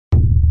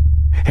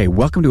Hey,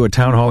 welcome to a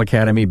Town Hall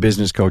Academy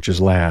Business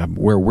Coaches Lab,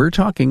 where we're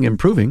talking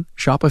improving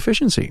shop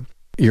efficiency.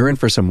 You're in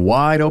for some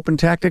wide open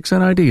tactics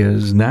and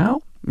ideas.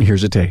 Now,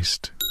 here's a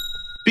taste.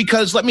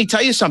 Because let me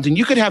tell you something,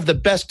 you could have the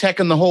best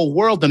tech in the whole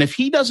world, and if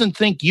he doesn't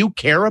think you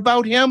care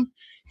about him,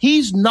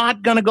 he's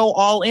not going to go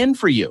all in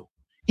for you.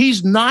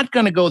 He's not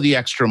going to go the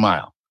extra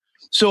mile.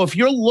 So if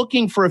you're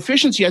looking for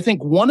efficiency, I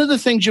think one of the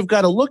things you've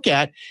got to look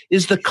at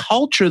is the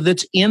culture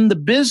that's in the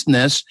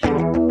business.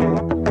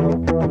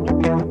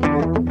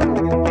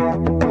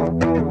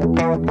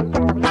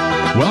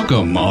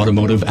 Welcome,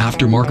 automotive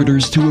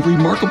aftermarketers, to a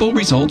Remarkable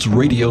Results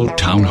Radio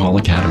Town Hall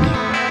Academy.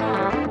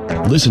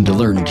 Listen to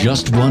learn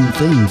just one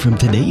thing from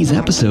today's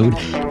episode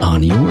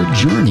on your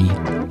journey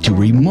to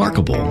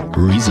remarkable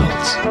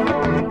results.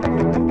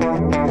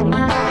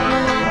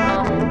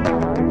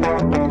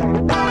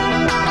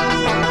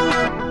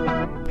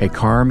 Hey,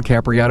 Carm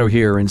Capriato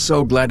here, and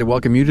so glad to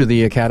welcome you to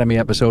the Academy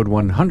episode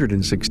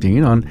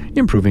 116 on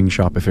improving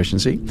shop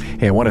efficiency.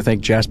 Hey, I want to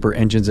thank Jasper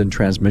Engines and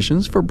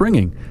Transmissions for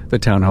bringing the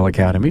Town Hall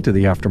Academy to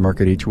the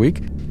aftermarket each week.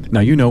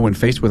 Now, you know, when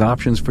faced with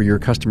options for your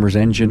customer's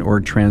engine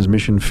or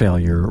transmission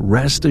failure,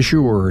 rest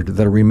assured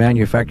that a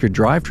remanufactured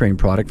drivetrain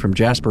product from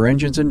Jasper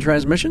Engines and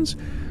Transmissions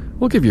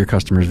will give your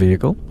customer's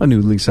vehicle a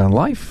new lease on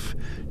life.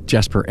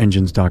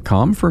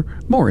 JasperEngines.com for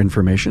more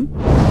information.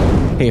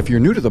 Hey, if you're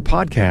new to the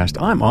podcast,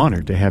 I'm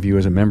honored to have you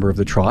as a member of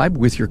the tribe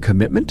with your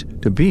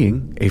commitment to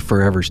being a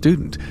forever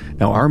student.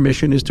 Now, our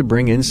mission is to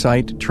bring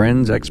insight,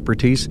 trends,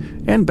 expertise,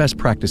 and best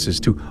practices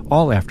to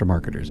all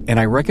aftermarketers. And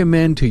I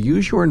recommend to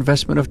use your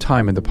investment of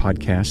time in the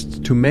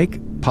podcast to make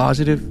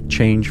positive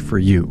change for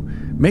you.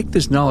 Make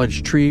this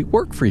knowledge tree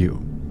work for you.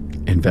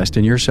 Invest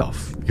in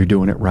yourself. You're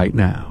doing it right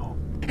now.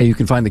 Hey, you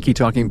can find the key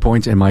talking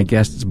points in my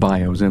guests'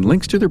 bios and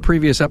links to their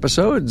previous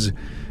episodes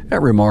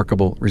at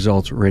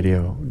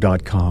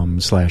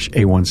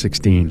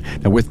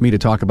remarkableresultsradio.com/A116. Now, with me to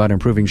talk about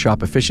improving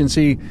shop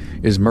efficiency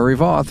is Murray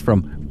Voth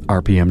from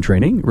RPM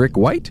Training, Rick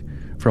White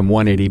from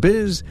 180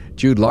 Biz,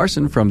 Jude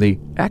Larson from the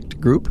ACT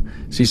Group,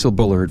 Cecil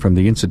Bullard from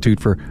the Institute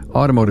for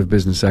Automotive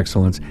Business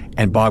Excellence,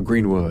 and Bob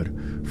Greenwood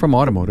from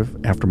Automotive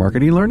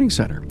Aftermarket E-Learning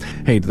Center.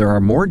 Hey, there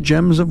are more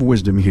gems of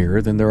wisdom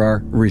here than there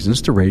are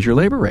reasons to raise your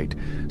labor rate.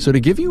 So to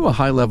give you a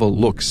high-level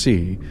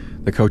look-see,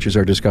 the coaches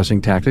are discussing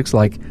tactics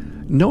like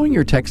knowing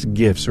your tech's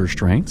gifts or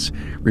strengths,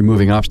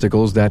 removing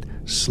obstacles that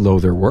slow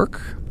their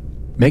work,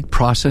 make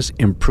process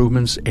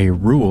improvements a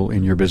rule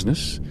in your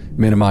business,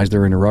 minimize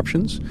their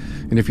interruptions,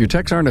 and if your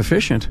techs aren't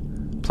efficient,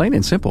 plain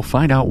and simple,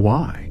 find out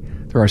why.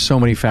 There are so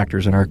many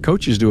factors, and our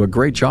coaches do a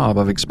great job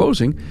of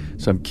exposing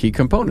some key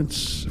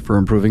components for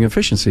improving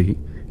efficiency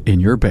in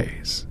your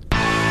bays.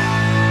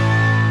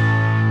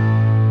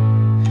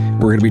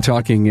 We're going to be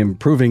talking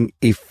improving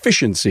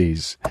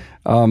efficiencies.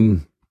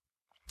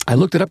 I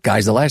looked it up,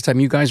 guys. The last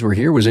time you guys were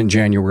here was in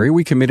January.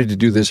 We committed to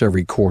do this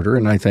every quarter,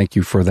 and I thank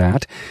you for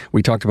that.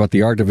 We talked about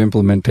the art of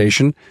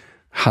implementation,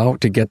 how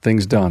to get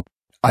things done.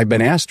 I've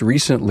been asked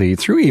recently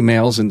through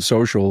emails and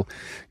social,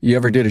 you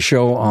ever did a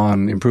show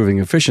on improving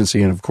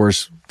efficiency? And of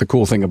course, the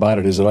cool thing about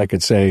it is that I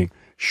could say,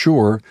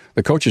 sure,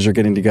 the coaches are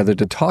getting together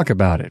to talk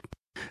about it.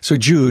 So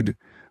Jude,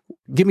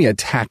 give me a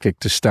tactic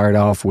to start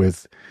off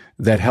with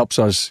that helps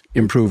us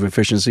improve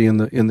efficiency in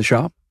the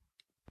shop.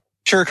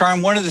 Sure,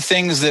 Carm. One of the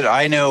things that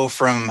I know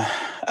from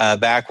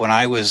back when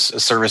I was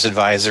a service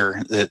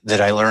advisor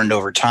that I learned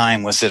over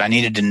time was that I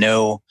needed to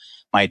know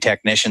my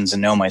technicians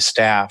and know my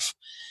staff,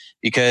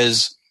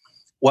 because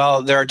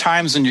while there are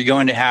times when you're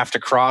going to have to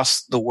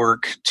cross the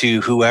work to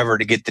whoever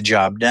to get the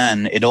job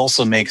done, it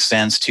also makes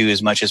sense to,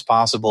 as much as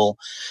possible,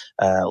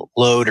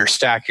 load or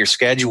stack your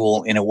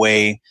schedule in a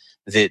way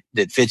that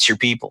fits your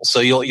people.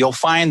 So you'll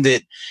find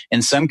that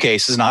in some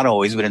cases, not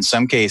always, but in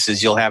some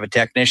cases, you'll have a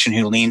technician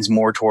who leans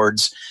more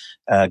towards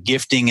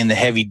gifting in the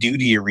heavy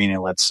duty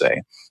arena, let's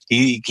say.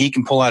 He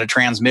can pull out a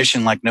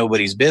transmission like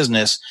nobody's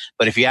business,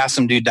 but if you ask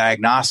him to do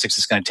diagnostics,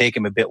 it's going to take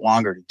him a bit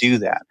longer to do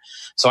that.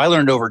 So I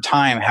learned over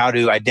time how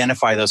to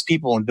identify those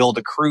people and build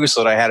a crew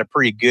so that I had a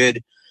pretty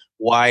good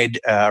wide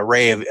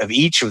array of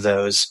each of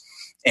those.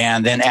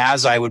 And then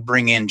as I would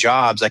bring in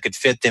jobs, I could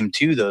fit them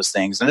to those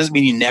things. And it doesn't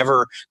mean you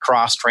never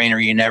cross-train or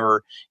you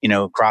never,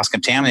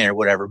 cross-contaminate or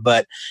whatever.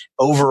 But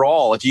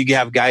overall, if you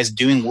have guys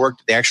doing work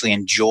that they actually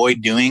enjoy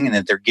doing and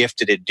that they're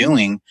gifted at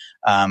doing,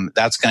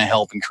 that's going to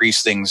help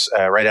increase things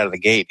right out of the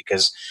gate,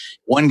 because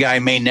one guy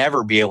may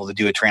never be able to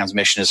do a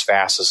transmission as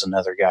fast as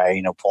another guy,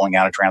 pulling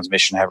out a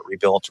transmission, have it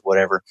rebuilt or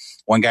whatever.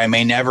 One guy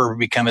may never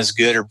become as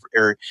good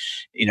or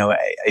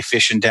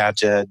efficient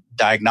at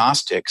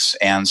diagnostics.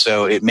 And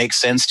so it makes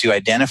sense to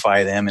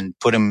identify them and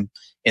put them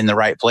in the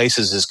right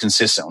places as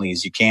consistently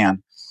as you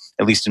can,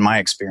 at least in my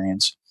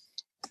experience.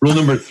 Rule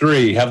number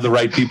 3, have the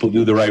right people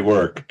do the right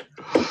work.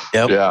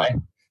 Yep. Yeah,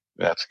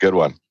 that's a good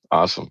one.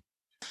 Awesome.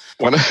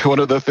 One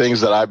of the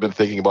things that I've been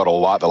thinking about a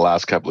lot the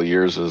last couple of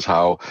years is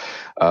how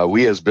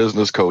we as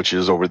business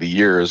coaches over the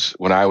years,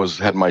 when I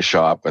had my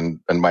shop and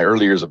my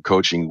early years of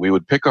coaching, we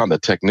would pick on the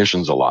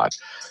technicians a lot,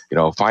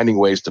 finding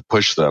ways to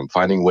push them,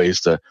 finding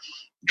ways to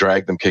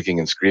drag them kicking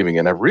and screaming.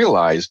 And I've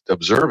realized,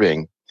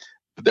 observing,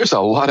 there's a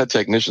lot of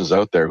technicians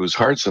out there whose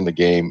heart's in the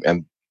game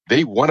and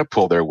they want to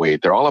pull their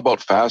weight. They're all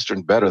about faster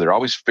and better. They're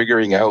always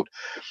figuring out,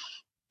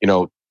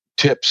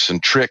 tips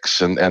and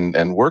tricks and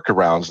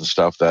workarounds and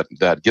stuff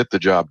that get the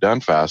job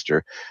done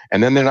faster.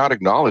 And then they're not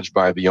acknowledged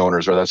by the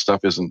owners, or that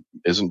stuff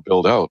isn't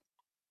built out.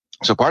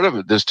 So part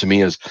of this to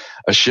me is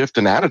a shift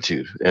in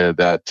attitude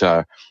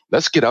that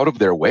let's get out of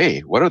their way.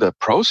 What are the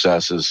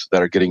processes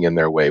that are getting in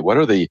their way? What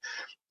are the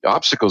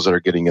obstacles that are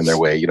getting in their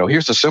way?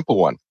 Here's a simple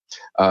one.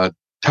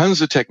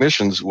 Tons of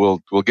technicians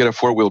will get a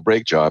 4-wheel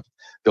brake job.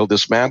 They'll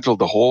dismantle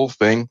the whole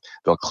thing.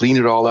 They'll clean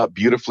it all up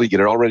beautifully, get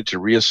it all ready to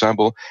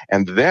reassemble,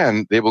 and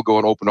then they will go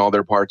and open all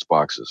their parts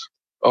boxes.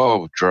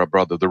 Oh,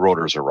 brother, the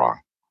rotors are wrong.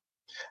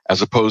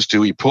 As opposed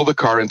to you pull the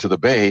car into the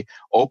bay,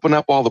 open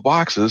up all the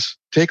boxes,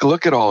 take a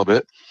look at all of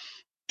it,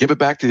 give it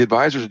back to the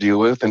advisor to deal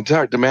with, and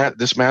start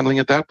dismantling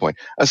at that point.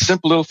 A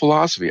simple little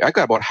philosophy. I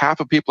got about half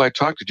of people I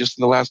talked to just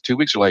in the last 2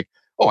 weeks are like,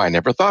 oh, I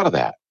never thought of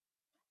that.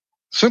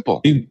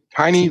 Simple,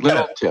 tiny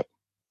little tip.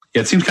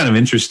 Yeah, it seems kind of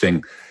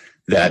interesting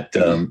that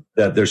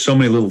there's so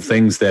many little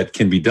things that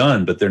can be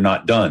done, but they're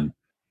not done.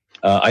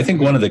 I think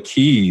one of the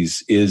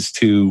keys is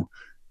to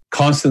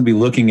constantly be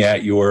looking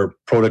at your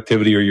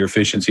productivity or your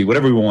efficiency,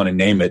 whatever we want to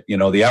name it,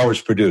 the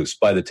hours produced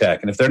by the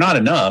tech. And if they're not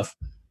enough,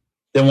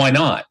 then why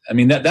not? I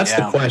mean, that's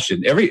the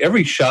question.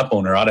 Every shop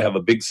owner ought to have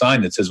a big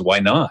sign that says, why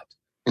not?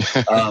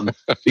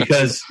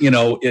 Because,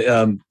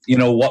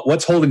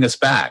 what's holding us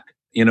back?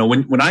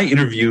 When I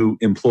interview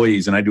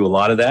employees, and I do a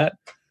lot of that,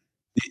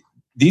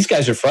 these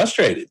guys are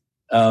frustrated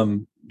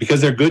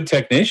because they're good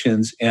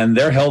technicians and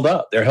they're held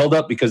up. They're held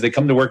up because they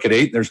come to work at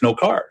 8 and there's no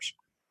cars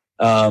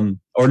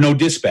or no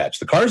dispatch.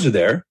 The cars are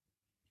there.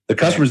 The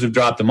customers have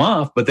dropped them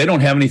off, but they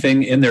don't have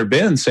anything in their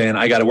bin saying,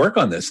 I got to work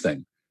on this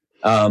thing.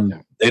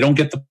 They don't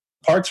get the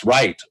parts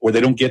right, or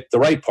they don't get the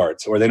right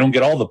parts, or they don't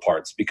get all the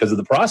parts because of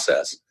the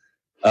process.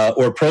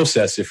 Or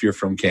process if you're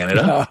from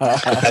Canada,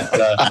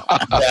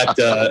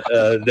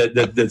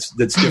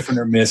 that's different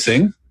or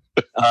missing.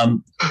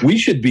 We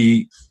should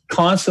be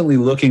constantly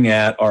looking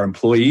at our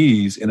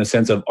employees in a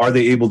sense of, are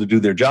they able to do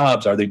their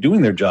jobs? Are they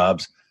doing their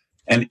jobs?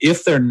 And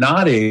if they're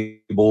not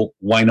able,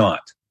 why not?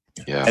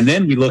 Yeah. And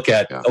then we look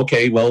at,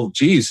 okay, well,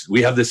 geez,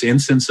 we have this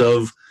instance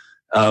of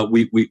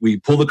we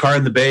pull the car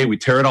in the bay, we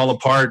tear it all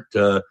apart,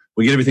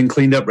 we get everything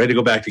cleaned up, ready to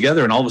go back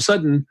together, and all of a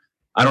sudden,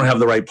 I don't have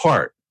the right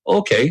part.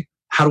 Okay.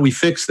 How do we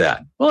fix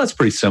that? Well, that's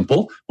pretty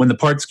simple. When the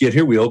parts get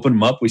here, we open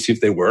them up, we see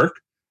if they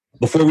work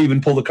before we even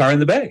pull the car in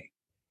the bay,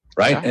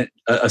 right? Yeah. And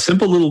a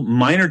simple little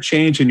minor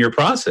change in your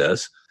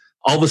process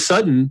all of a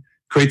sudden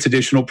creates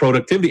additional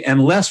productivity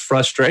and less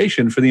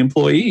frustration for the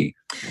employee,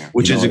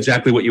 which is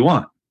exactly what you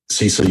want.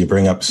 See, so you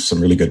bring up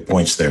some really good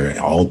points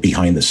there, all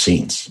behind the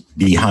scenes.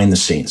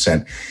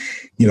 And,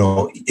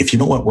 if you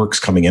know what work's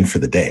coming in for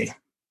the day,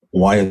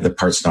 why are the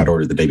parts not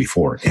ordered the day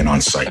before and on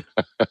site?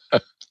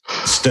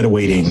 Instead of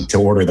waiting to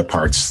order the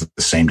parts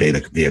the same day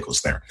the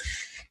vehicle's there.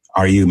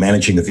 Are you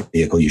managing the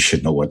vehicle? You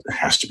should know what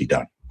has to be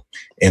done.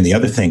 And the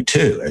other thing,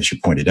 too, as you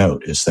pointed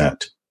out, is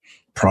that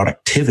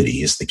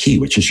productivity is the key,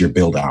 which is your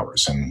build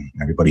hours. And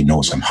everybody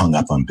knows I'm hung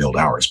up on build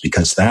hours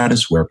because that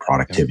is where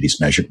productivity is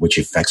measured, which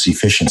affects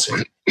efficiency.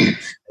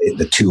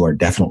 The two are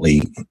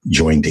definitely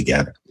joined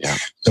together. Yeah.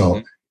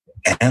 So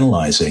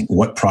analyzing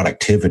what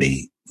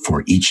productivity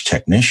for each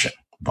technician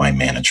by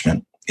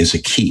management is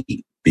a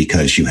key.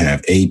 Because you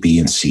have A, B,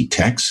 and C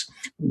techs,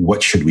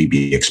 what should we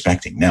be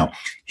expecting? Now,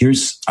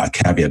 here's a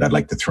caveat I'd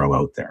like to throw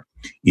out there,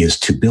 is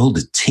to build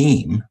a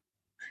team,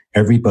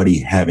 everybody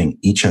having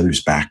each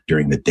other's back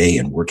during the day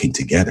and working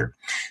together.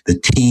 The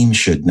team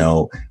should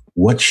know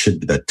what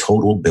should the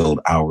total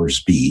build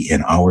hours be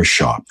in our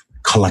shop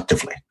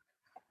collectively.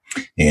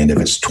 And if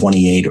it's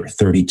 28 or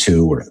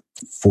 32 or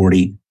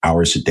 40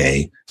 hours a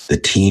day, the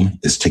team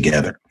is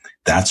together.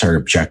 That's our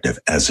objective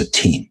as a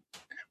team.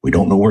 We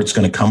don't know where it's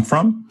going to come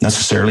from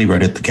necessarily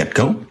right at the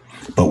get-go,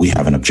 but we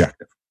have an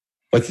objective.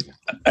 But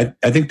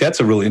I think that's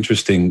a really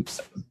interesting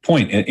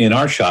point. In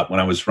our shop,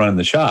 when I was running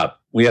the shop,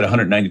 we had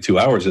 192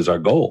 hours as our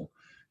goal.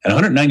 And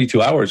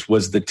 192 hours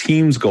was the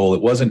team's goal.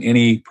 It wasn't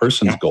any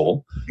person's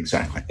goal.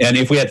 Exactly. And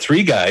if we had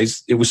 3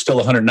 guys, it was still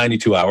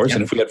 192 hours. Yeah.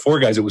 And if we had 4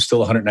 guys, it was still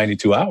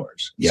 192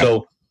 hours. Yeah.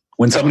 So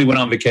when somebody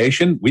went on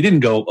vacation, we didn't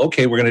go,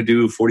 okay, we're going to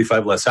do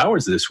 45 less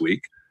hours this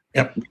week.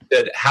 Yep. We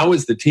said, how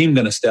is the team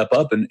going to step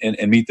up and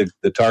meet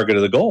the target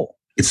of the goal?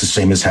 It's the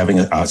same as having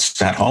a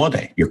stat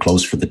holiday. You're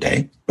closed for the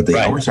day, but the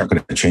hours aren't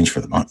going to change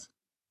for the month.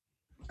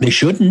 They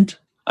shouldn't.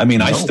 I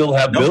mean, I still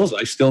have bills.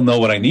 I still know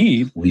what I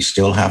need. We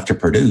still have to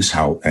produce.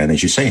 And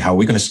as you say, how are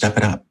we going to step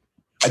it up?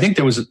 I think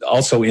there was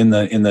also in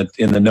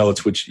the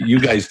notes, which you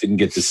guys didn't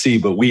get to see,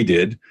 but we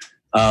did.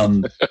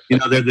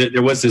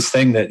 There was this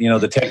thing that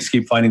the techs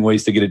keep finding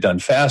ways to get it done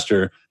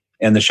faster,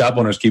 and the shop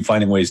owners keep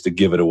finding ways to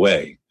give it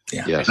away.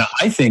 Yeah. Yes. Now,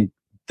 I think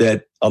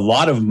that a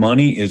lot of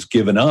money is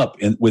given up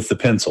with the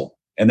pencil,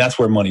 and that's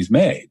where money's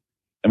made.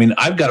 I mean,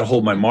 I've got to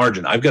hold my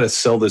margin. I've got to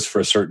sell this for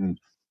a certain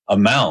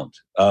amount.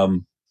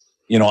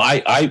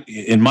 I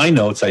in my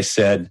notes, I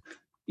said,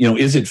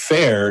 is it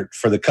fair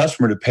for the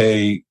customer to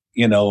pay,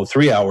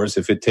 3 hours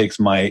if it takes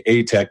my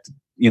A-Tech,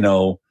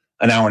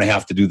 an hour and a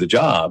half to do the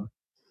job.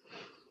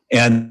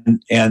 And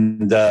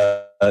then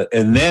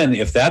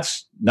if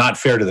that's not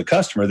fair to the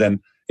customer, then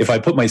if I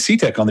put my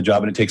C-Tech on the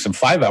job and it takes them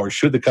 5 hours,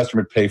 should the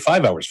customer pay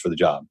 5 hours for the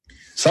job?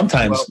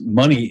 Sometimes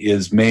money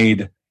is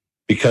made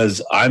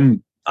because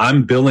I'm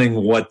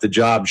billing what the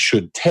job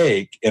should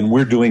take, and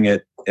we're doing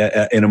it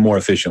in a more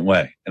efficient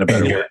way, in a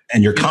better way.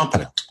 And you're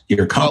competent.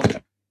 You're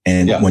competent.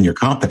 When you're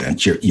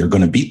competent, you're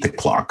going to beat the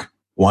clock.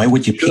 Why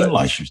would you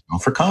penalize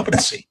yourself for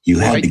competency? You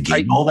had to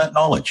gain all that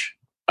knowledge.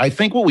 I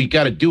think what we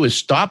got to do is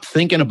stop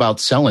thinking about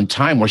selling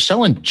time. We're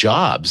selling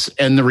jobs.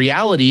 And the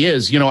reality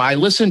is, I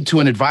listened to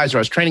an advisor.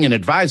 I was training an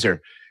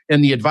advisor,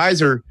 and the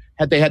advisor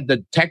had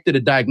detected a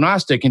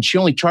diagnostic, and she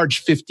only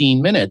charged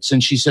 15 minutes.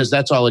 And she says,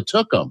 that's all it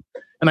took them.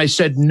 And I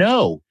said,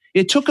 no,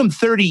 it took them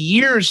 30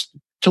 years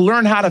to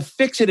learn how to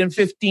fix it in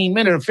 15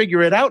 minutes or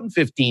figure it out in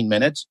 15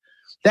 minutes.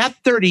 That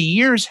 30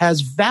 years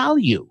has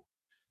value.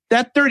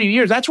 That 30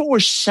 years, that's what we're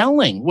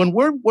selling. When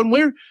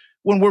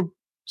we're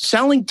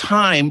selling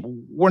time,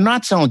 we're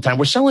not selling time.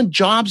 We're selling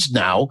jobs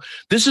now.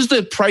 This is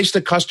the price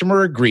the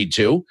customer agreed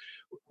to.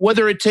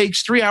 Whether it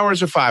takes 3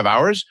 hours or 5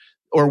 hours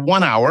or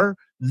 1 hour,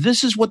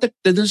 this is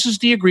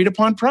the agreed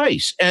upon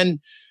price. And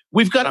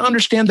we've got to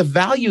understand the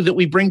value that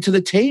we bring to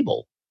the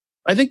table.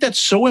 I think that's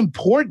so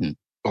important.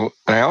 Well,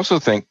 I also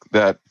think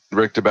that,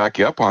 Rick, to back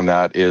you up on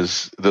that,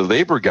 is the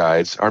labor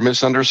guides are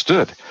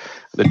misunderstood.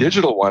 The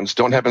digital ones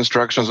don't have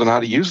instructions on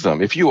how to use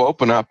them. If you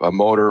open up a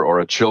Motor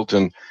or a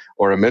Chilton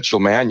or a Mitchell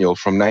manual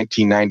from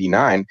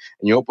 1999 and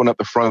you open up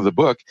the front of the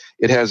book,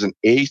 it has an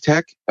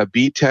A-Tech, a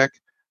B-Tech,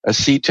 a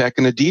C-Tech,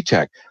 and a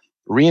D-Tech.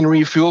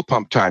 Refuel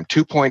pump time,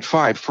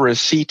 2.5 for a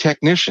C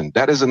technician.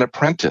 That is an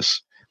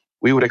apprentice.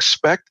 We would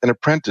expect an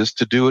apprentice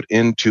to do it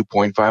in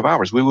 2.5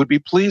 hours. We would be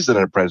pleased that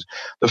an apprentice.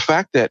 The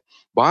fact that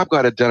Bob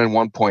got it done in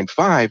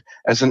 1.5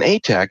 as an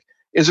A-Tech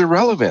is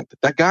irrelevant.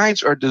 The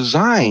guides are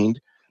designed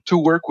to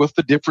work with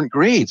the different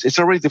grades. It's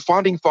already the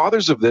founding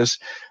fathers of this,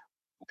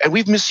 and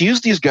we've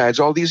misused these guides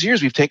all these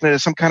years. We've taken it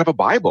as some kind of a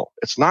Bible.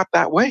 It's not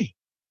that way.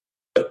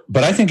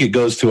 But I think it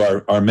goes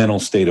to our mental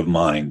state of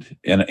mind.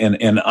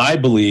 And I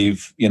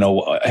believe,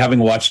 having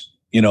watched,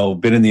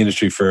 been in the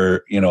industry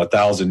for,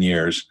 1,000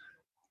 years,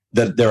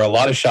 that there are a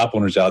lot of shop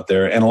owners out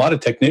there and a lot of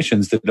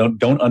technicians that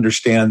don't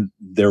understand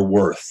their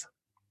worth.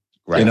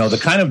 Right. The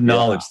kind of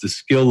knowledge, the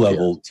skill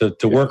level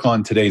to work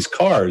on today's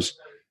cars,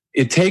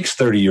 it takes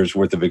 30 years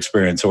worth of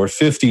experience or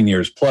 15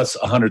 years plus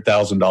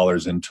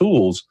 $100,000 in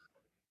tools.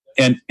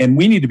 And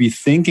we need to be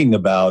thinking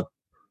about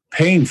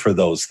paying for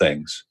those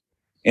things.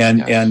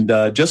 And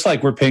just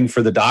like we're paying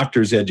for the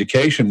doctor's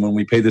education when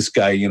we pay this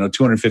guy,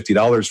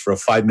 $250 for a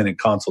 5-minute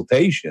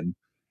consultation,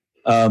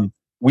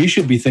 we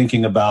should be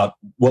thinking about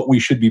what we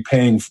should be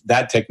paying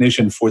that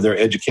technician for their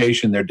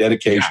education, their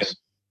dedication,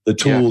 the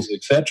tools,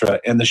 etc.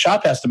 And the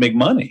shop has to make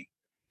money.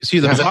 See,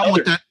 the problem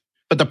with that,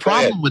 but the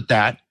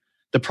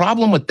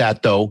problem with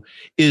that, though,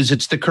 is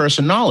it's the curse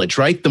of knowledge,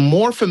 right? The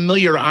more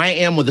familiar I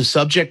am with the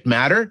subject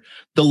matter,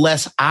 the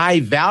less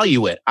I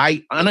value it.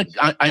 I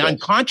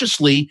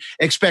unconsciously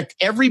expect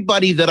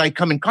everybody that I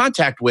come in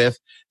contact with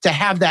to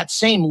have that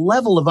same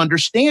level of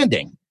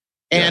understanding.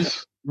 And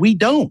we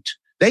don't.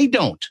 They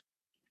don't.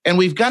 And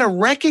we've got to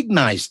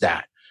recognize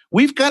that.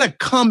 We've got to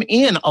come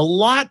in a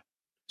lot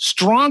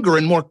stronger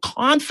and more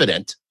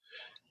confident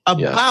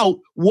about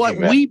what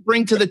we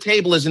bring to the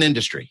table as an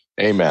industry.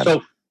 Amen.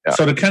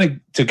 So to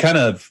kind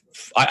of,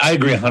 I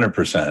agree 100%,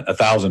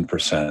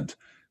 1,000%.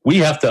 We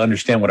have to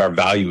understand what our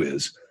value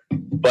is.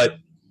 But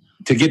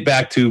to get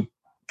back to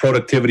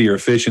productivity or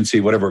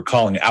efficiency, whatever we're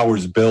calling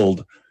hours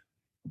billed,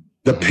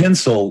 the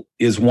pencil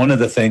is one of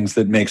the things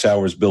that makes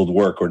hours billed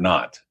work or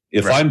not.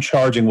 If I'm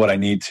charging what I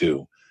need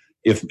to,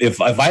 if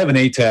I have an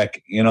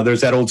A-Tech,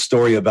 there's that old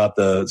story about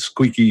the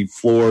squeaky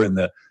floor and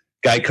the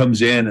guy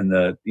comes in and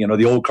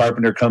the old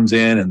carpenter comes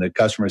in and the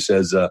customer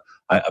says,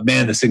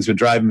 man, this thing's been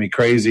driving me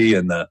crazy.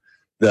 And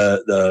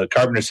the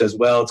carpenter says,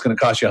 well, it's going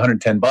to cost you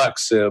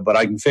 $110, but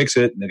I can fix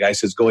it. And the guy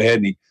says, go ahead.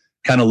 And he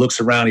kind of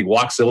looks around. He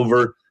walks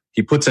over.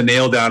 He puts a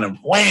nail down and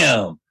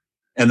wham,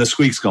 and the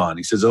squeak's gone.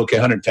 He says, okay,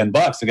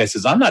 $110. The guy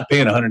says, I'm not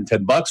paying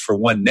 $110 for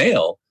one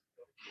nail.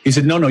 He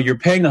said, no, you're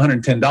paying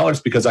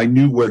 $110 because I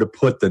knew where to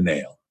put the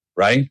nail,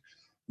 right?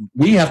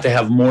 We have to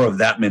have more of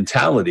that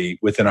mentality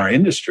within our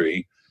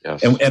industry.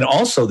 Yes. And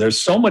also there's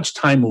so much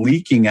time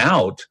leaking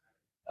out,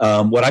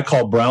 what I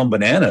call brown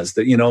bananas,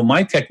 that,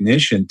 my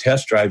technician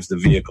test drives the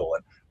vehicle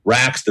and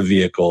racks the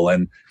vehicle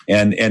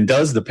and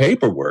does the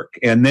paperwork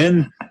and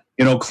then,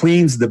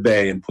 cleans the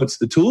bay and puts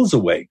the tools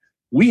away.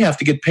 We have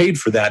to get paid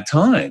for that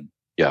time.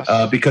 Yes.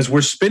 Because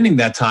we're spending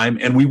that time,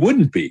 and we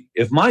wouldn't be.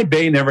 If my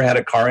bay never had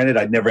a car in it,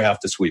 I'd never have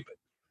to sweep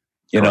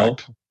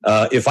it.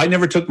 If I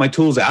never took my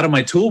tools out of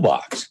my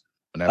toolbox,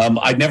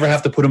 I'd never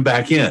have to put them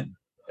back in.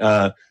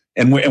 And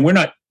we're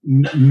not,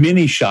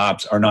 many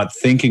shops are not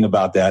thinking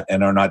about that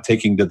and are not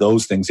taking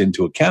those things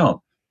into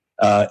account.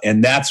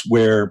 And that's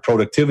where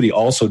productivity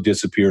also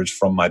disappears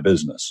from my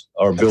business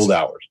or build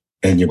hours.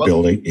 And you're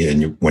building,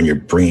 and when you're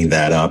bringing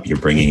that up, you're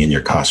bringing in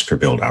your cost per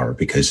build hour,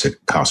 because the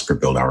cost per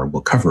build hour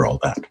will cover all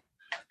that.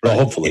 Well,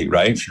 hopefully,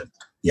 right?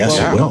 Yes,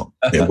 it will.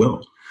 It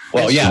will.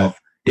 Well, yeah,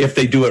 if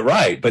they do it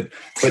right. But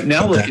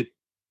now look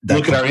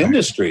at our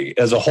industry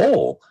as a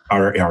whole.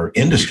 Our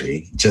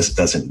industry just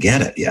doesn't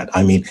get it yet.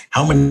 I mean,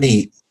 how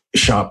many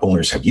shop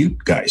owners have you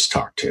guys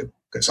talked to?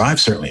 Because I've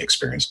certainly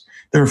experienced.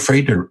 They're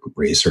afraid to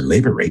raise their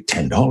labor rate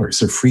 $10.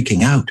 They're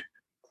freaking out.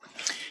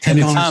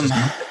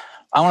 $10.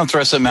 I want to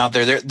throw something out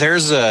there.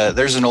 There's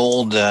an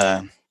old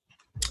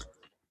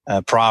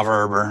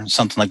proverb or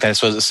something like that. I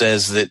suppose it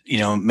says that,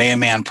 may a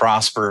man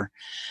prosper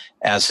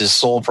as his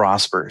soul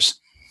prospers.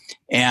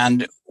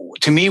 And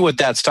to me, what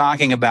that's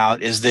talking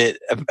about is that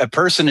a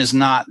person is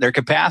not, their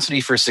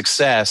capacity for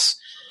success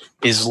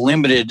is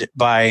limited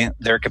by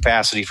their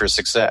capacity for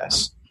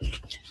success.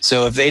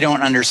 So if they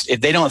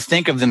don't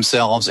think of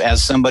themselves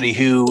as somebody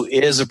who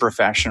is a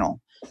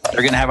professional,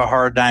 they're going to have a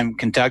hard time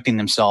conducting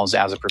themselves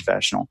as a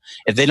professional.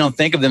 If they don't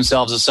think of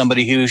themselves as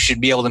somebody who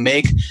should be able to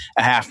make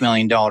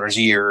 $500,000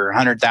 a year or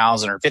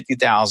 $100,000 or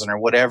 $50,000 or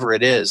whatever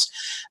it is,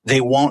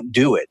 they won't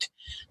do it.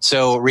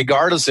 So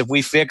regardless if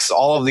we fix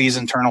all of these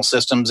internal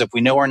systems, if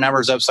we know our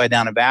numbers upside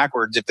down and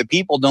backwards, if the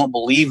people don't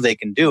believe they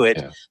can do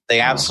it, they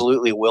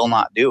absolutely will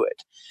not do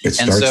it. It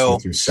starts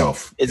with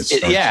yourself.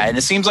 And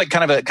it seems like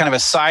kind of a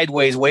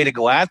sideways way to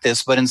go at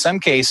this, but in some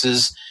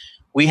cases,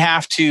 we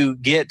have to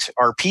get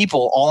our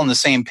people all on the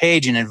same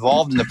page and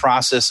involved in the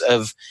process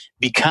of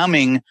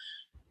becoming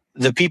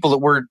the people that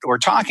we're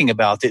talking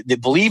about,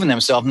 that believe in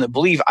themselves and that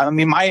believe. I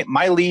mean,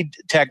 my lead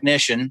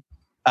technician,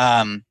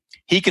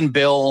 he can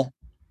bill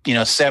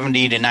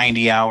 70 to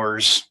 90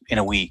 hours in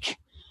a week.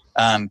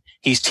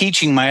 He's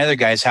teaching my other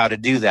guys how to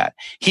do that.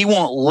 He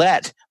won't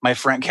let my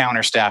front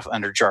counter staff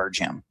undercharge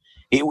him.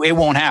 It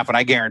won't happen.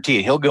 I guarantee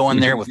it. He'll go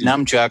in there with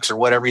nunchucks or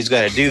whatever he's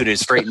got to do to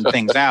straighten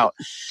things out.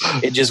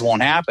 It just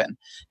won't happen.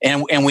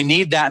 And we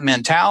need that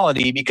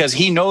mentality because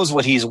he knows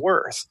what he's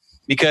worth.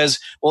 Because,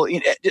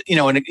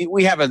 and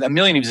we have a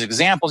million of these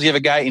examples. You have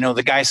a guy,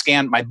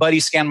 my buddy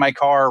scanned my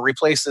car,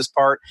 replaced this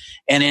part.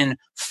 And in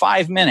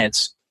 5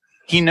 minutes,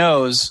 he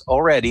knows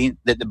already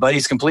that the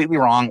buddy's completely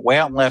wrong, way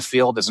out in left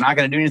field. It's not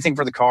going to do anything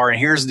for the car. And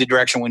here's the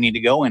direction we need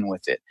to go in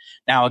with it.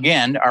 Now,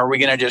 again, are we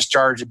going to just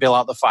charge a bill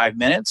out the 5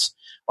 minutes?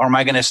 Or am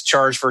I going to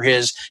charge for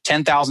his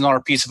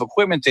 $10,000 piece of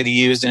equipment that he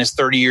used and his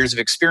 30 years of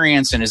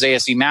experience and his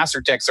ASE Master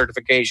Tech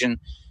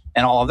certification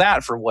and all of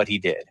that for what he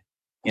did?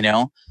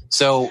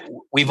 So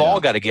we've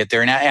all got to get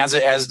there. And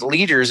as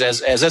leaders,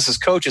 as us as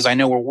coaches, I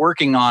know we're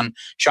working on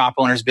shop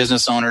owners,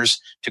 business owners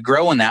to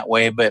grow in that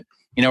way. But,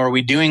 are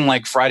we doing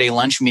like Friday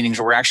lunch meetings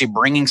where we're actually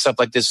bringing stuff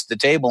like this to the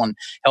table and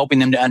helping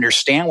them to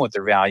understand what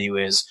their value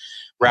is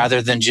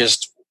rather than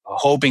just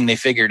hoping they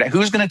figure it out?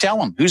 Who's going to tell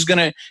them? Who's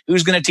going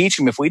to teach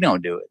them if we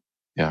don't do it?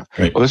 Yeah.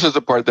 Right. Well, this is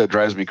the part that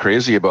drives me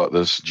crazy about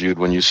this, Jude,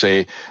 when you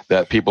say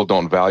that people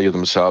don't value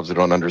themselves, they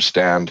don't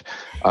understand.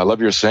 I love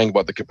your saying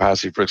about the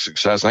capacity for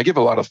success. And I give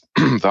a lot of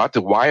thought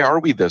to why are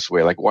we this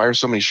way? Like, why are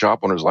so many shop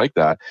owners like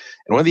that?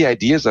 And one of the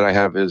ideas that I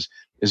have is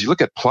you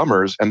look at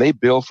plumbers and they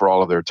bill for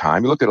all of their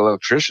time. You look at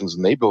electricians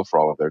and they bill for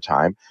all of their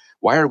time.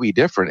 Why are we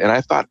different? And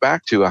I thought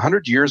back to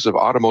 100 years of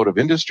automotive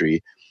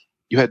industry.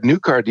 You had new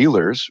car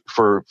dealers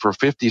for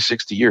 50,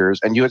 60 years,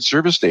 and you had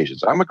service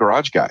stations. I'm a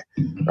garage guy,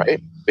 right?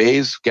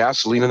 Bays,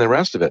 gasoline, and the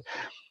rest of it.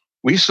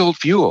 We sold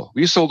fuel.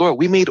 We sold oil.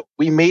 We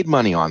made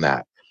money on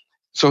that.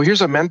 So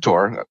here's a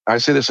mentor, I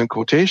say this in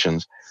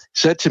quotations,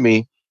 said to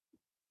me,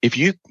 if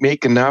you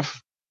make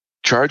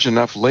charge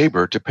enough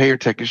labor to pay your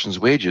technicians'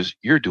 wages,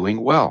 you're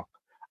doing well.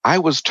 I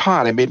was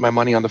taught I made my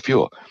money on the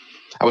fuel.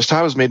 I was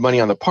taught I was made money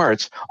on the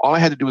parts. All I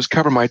had to do was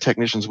cover my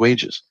technicians'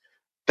 wages.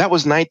 That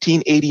was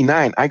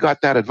 1989. I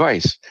got that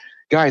advice.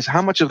 Guys,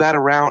 how much of that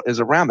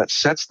is around that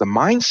sets the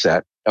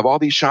mindset of all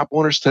these shop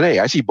owners today?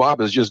 I see Bob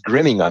is just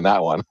grinning on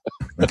that one.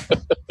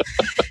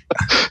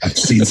 I've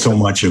seen so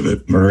much of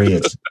it, Murray.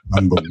 It's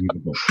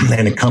unbelievable.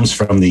 And it comes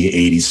from the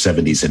 80s,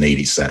 70s, and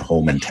 80s, that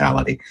whole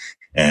mentality.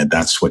 And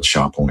that's what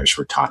shop owners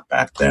were taught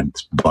back then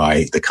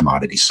by the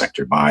commodity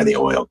sector, by the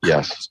oil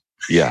companies.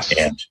 Yes.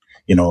 And,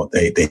 they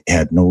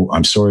had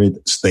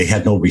they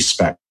had no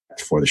respect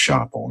for the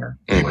shop owner.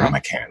 They were a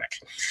mechanic.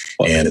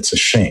 And it's a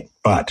shame.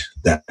 But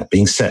that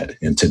being said,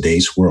 in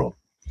today's world,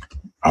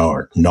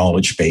 our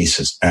knowledge base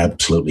is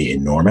absolutely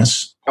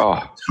enormous.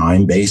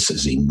 Time base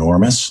is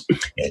enormous.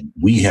 And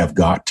we have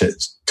got to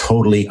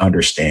totally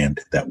understand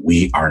that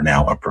we are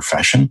now a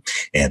profession.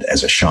 And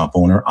as a shop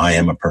owner, I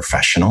am a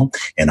professional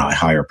and I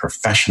hire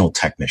professional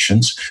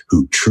technicians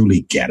who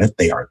truly get it.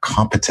 They are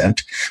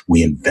competent.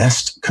 We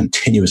invest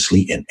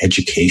continuously in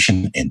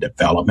education and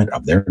development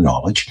of their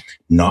knowledge,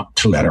 not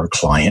to let our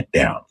client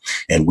down.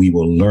 And we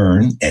will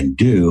learn and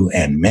do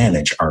and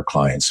manage our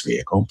client's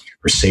vehicle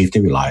for safety,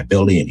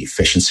 reliability, and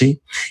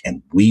efficiency.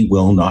 And we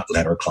will not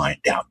let our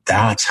client down.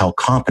 That's how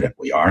competent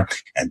we are.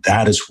 And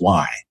that is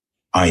why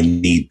I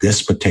need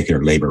this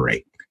particular labor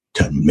rate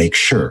to make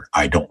sure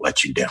I don't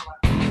let you down.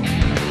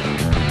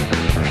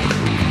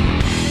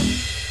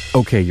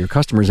 Okay, your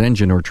customer's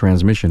engine or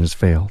transmission has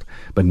failed,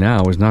 but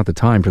now is not the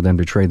time for them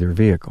to trade their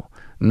vehicle.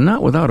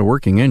 Not without a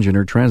working engine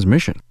or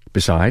transmission.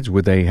 Besides,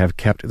 would they have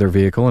kept their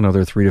vehicle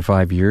another 3 to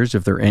 5 years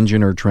if their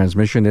engine or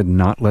transmission had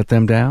not let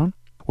them down?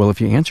 Well, if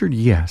you answered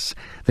yes,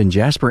 then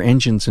Jasper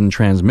Engines and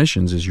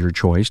Transmissions is your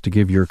choice to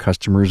give your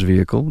customer's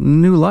vehicle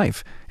new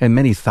life and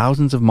many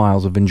thousands of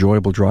miles of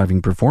enjoyable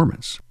driving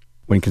performance.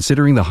 When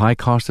considering the high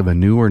cost of a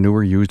new or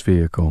newer used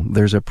vehicle,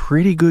 there's a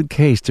pretty good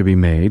case to be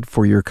made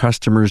for your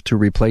customers to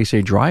replace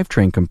a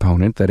drivetrain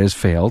component that has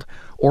failed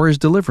or is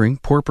delivering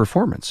poor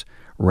performance,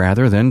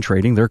 rather than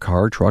trading their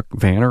car, truck,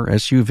 van, or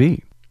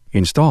SUV.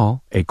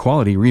 Install a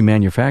quality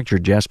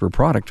remanufactured Jasper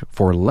product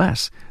for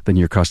less than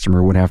your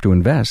customer would have to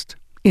invest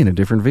in a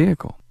different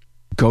vehicle.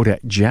 Go to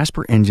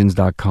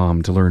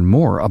jasperengines.com to learn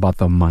more about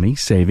the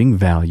money-saving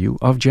value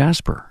of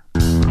Jasper.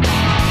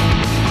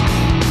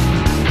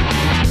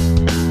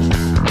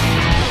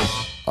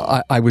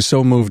 I was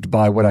so moved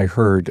by what I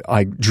heard,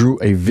 I drew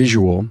a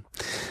visual,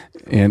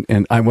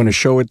 and I want to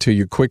show it to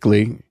you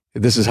quickly.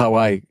 This is how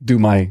I do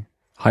my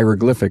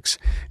hieroglyphics.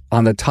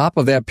 On the top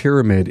of that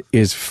pyramid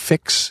is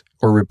fix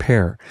or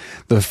repair.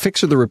 The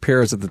fix or the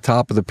repair is at the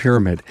top of the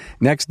pyramid.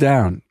 Next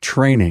down,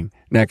 training.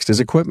 Next is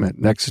equipment.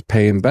 Next is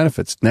pay and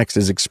benefits. Next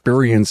is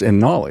experience and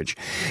knowledge.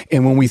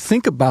 And when we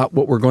think about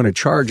what we're going to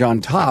charge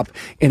on top,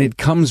 and it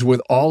comes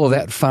with all of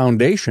that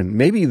foundation,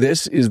 maybe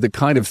this is the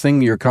kind of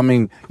thing you're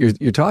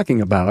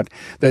talking about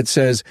that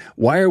says,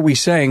 why are we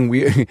saying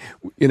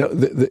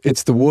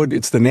it's the wood,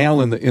 it's the nail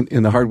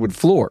in the hardwood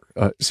floor,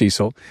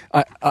 Cecil?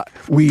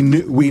 We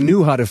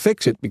knew how to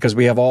fix it because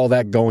we have all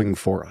that going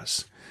for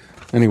us.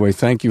 Anyway,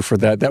 thank you for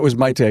that. That was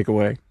my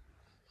takeaway.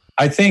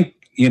 I think,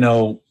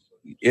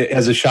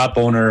 as a shop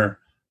owner,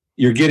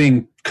 you're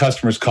getting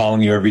customers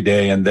calling you every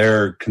day and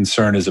their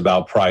concern is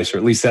about price, or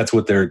at least that's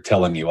what they're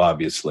telling you,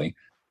 obviously.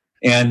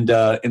 And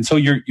so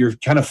you're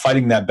kind of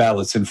fighting that battle.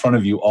 It's in front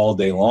of you all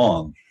day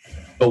long.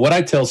 But what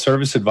I tell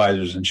service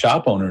advisors and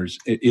shop owners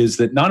is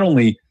that not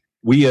only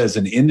we as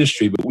an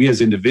industry, but we as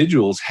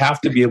individuals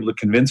have to be able to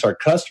convince our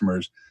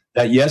customers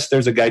that, yes,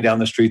 there's a guy down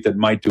the street that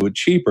might do it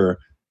cheaper,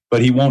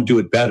 but he won't do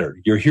it better.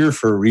 You're here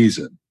for a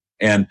reason.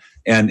 And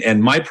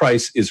my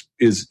price is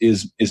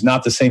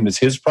not the same as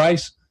his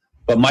price,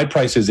 but my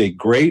price is a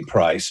great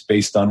price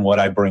based on what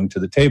I bring to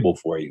the table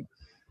for you.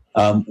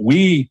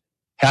 We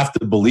have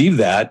to believe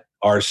that.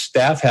 Our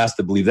staff has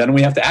to believe that, and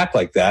we have to act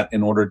like that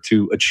in order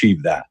to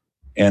achieve that.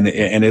 And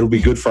it'll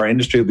be good for our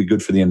industry. It'll be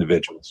good for the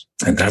individuals.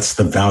 And that's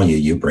the value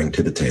you bring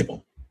to the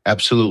table.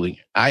 Absolutely.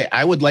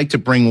 I would like to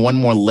bring one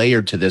more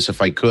layer to this if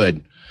I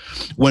could.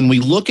 When we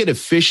look at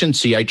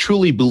efficiency, I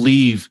truly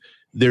believe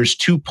there's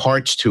two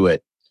parts to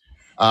it.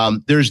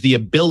 There's the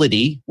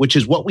ability, which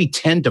is what we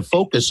tend to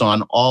focus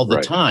on all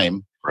the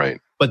time. Right.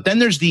 But then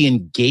there's the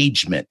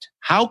engagement.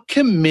 How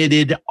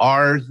committed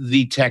are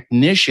the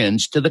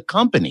technicians to the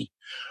company?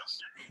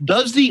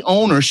 Does the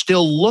owner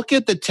still look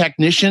at the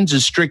technicians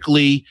as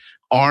strictly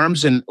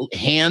arms and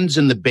hands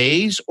in the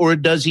bays, or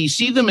does he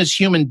see them as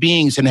human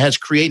beings and has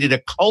created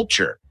a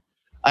culture,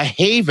 a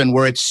haven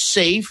where it's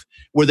safe,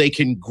 where they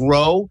can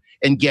grow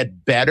and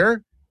get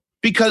better?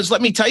 Because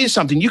let me tell you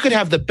something, you could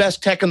have the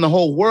best tech in the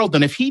whole world,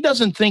 and if he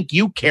doesn't think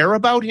you care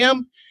about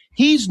him,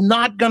 he's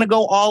not going to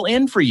go all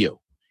in for you.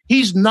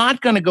 He's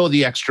not going to go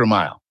the extra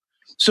mile.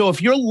 So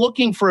if you're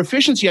looking for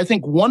efficiency, I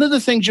think one of the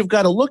things you've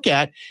got to look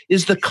at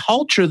is the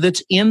culture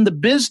that's in the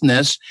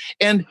business.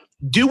 And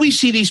do we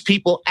see these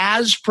people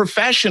as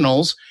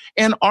professionals,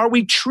 and are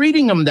we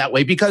treating them that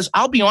way? Because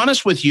I'll be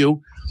honest with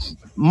you,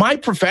 my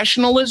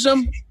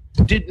professionalism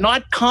did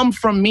not come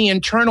from me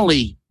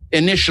internally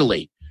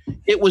initially.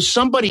 It was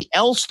somebody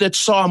else that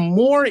saw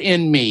more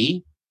in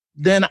me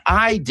than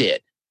I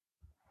did.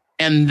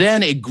 And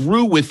then it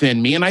grew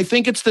within me. And I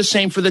think it's the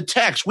same for the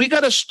techs. We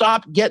got to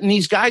stop getting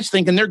these guys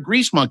thinking they're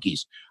grease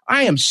monkeys.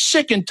 I am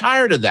sick and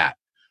tired of that.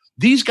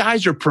 These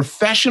guys are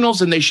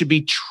professionals and they should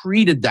be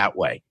treated that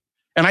way.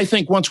 And I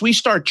think once we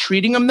start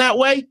treating them that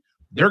way,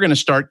 they're going to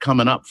start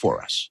coming up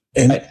for us.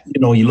 And,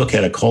 you look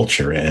at a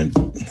culture, and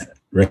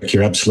Rick,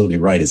 you're absolutely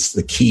right. It's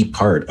the key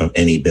part of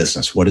any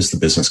business. What is the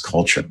business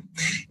culture?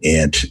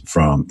 And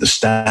from the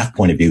staff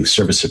point of view,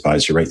 service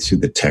advisor, right through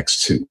the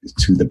techs to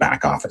the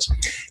back office.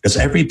 Does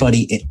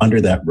everybody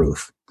under that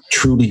roof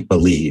truly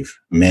believe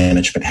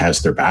management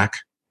has their back?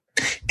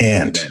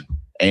 And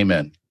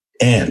Amen.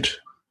 And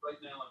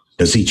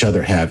does each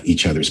other have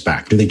each other's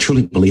back? Do they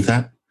truly believe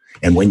that?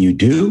 And when you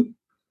do,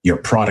 your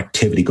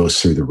productivity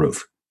goes through the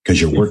roof because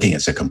you're working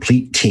as a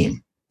complete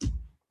team.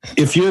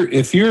 If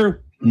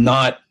you're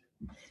not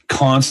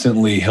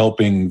constantly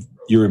helping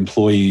your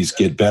employees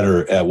get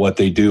better at what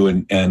they do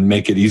and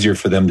make it easier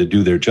for them to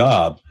do their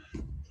job,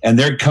 and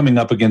they're coming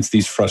up against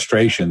these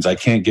frustrations, I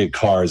can't get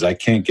cars, I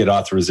can't get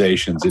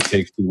authorizations, it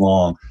takes too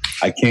long,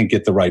 I can't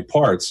get the right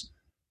parts,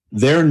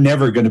 they're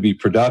never going to be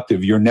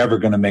productive. You're never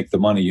going to make the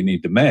money you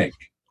need to make.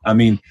 I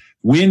mean,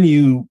 when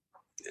you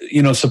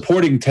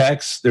supporting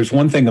techs, there's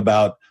one thing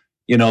about,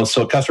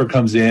 so a customer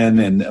comes in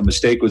and a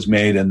mistake was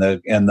made and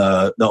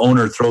the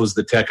owner throws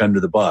the tech under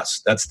the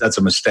bus. That's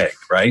a mistake,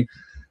 right?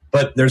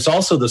 But there's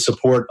also the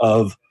support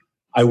of,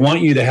 I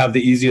want you to have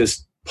the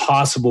easiest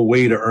possible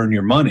way to earn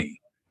your money.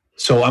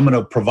 So I'm going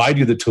to provide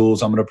you the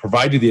tools. I'm going to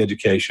provide you the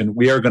education.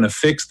 We are going to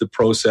fix the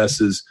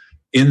processes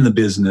in the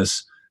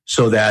business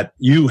so that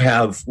you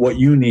have what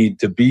you need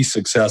to be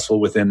successful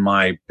within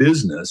my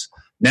business.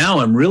 Now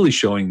I'm really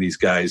showing these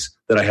guys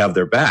that I have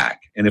their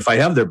back. And if I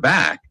have their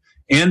back,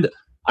 and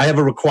I have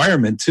a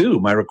requirement too,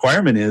 my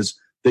requirement is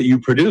that you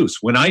produce.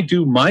 When I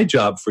do my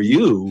job for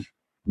you,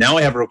 now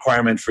I have a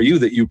requirement for you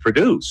that you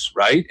produce,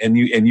 right? And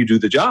you do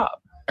the job.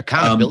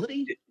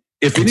 Accountability?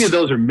 If any of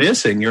those are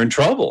missing, you're in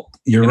trouble.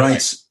 You're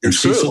right. And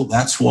Cecil,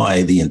 that's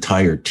why the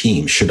entire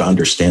team should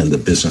understand the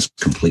business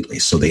completely.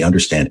 So they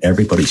understand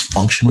everybody's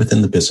function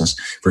within the business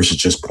versus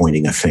just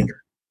pointing a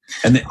finger.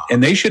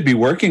 And they should be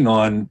working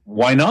on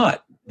why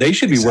not. They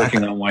should be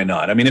working on why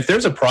not. I mean, if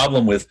there's a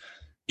problem with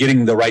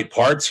getting the right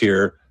parts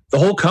here, the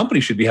whole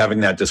company should be having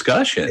that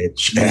discussion.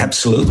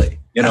 Absolutely.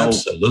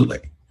 Absolutely.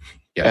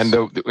 Yes.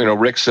 And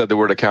Rick said the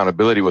word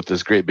accountability with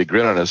this great big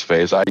grin on his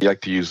face. I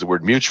like to use the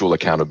word mutual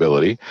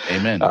accountability.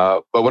 Amen.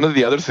 But one of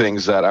the other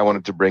things that I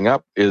wanted to bring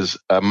up is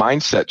a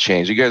mindset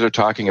change. You guys are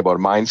talking about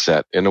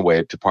mindset in a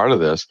way to part of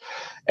this.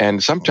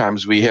 And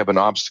sometimes we have an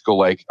obstacle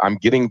like I'm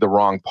getting the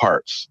wrong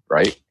parts,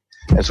 right?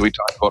 And so we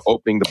talk about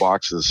opening the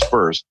boxes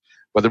first.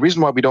 But the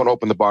reason why we don't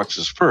open the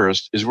boxes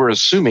first is we're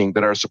assuming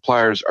that our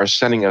suppliers are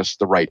sending us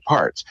the right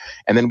parts.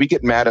 And then we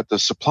get mad at the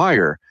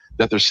supplier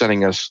that they're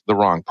sending us the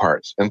wrong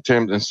parts.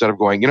 Instead of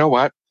going, you know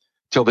what?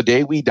 Till the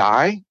day we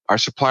die, our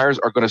suppliers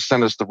are going to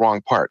send us the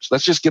wrong parts.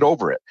 Let's just get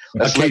over it.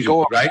 Let's let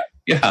go of it. Right?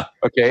 Yeah.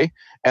 Okay.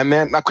 And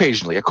then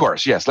occasionally, of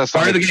course, yes. Let's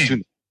part of the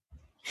game.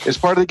 It's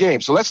part of the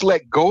game. So let's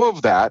let go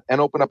of that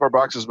and open up our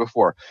boxes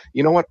before.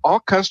 You know what? All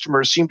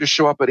customers seem to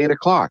show up at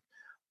 8:00.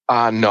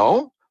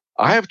 No.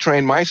 I have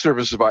trained my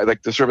service advisor,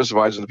 like the service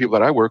advisors and the people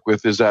that I work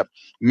with, is that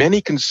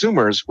many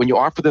consumers, when you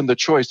offer them the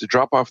choice to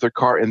drop off their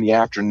car in the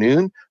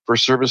afternoon for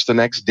service the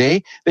next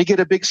day, they get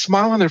a big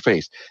smile on their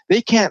face.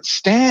 They can't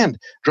stand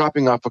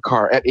dropping off a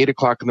car at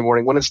 8:00 in the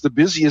morning when it's the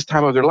busiest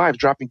time of their lives,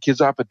 dropping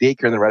kids off at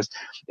daycare and the rest.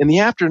 In the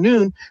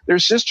afternoon, their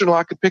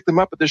sister-in-law could pick them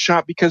up at the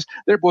shop because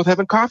they're both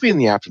having coffee in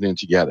the afternoon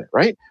together,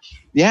 right?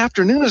 The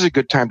afternoon is a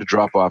good time to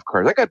drop off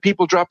cars. I got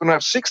people dropping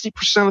off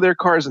 60% of their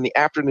cars in the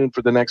afternoon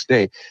for the next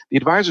day. The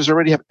advisors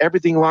already have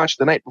everything launched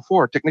the night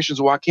before.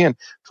 Technicians walk in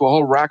to a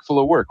whole rack full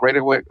of work right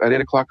away at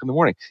 8:00 in the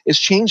morning. It's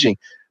changing.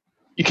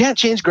 You can't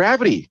change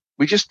gravity.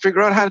 We just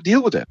figure out how to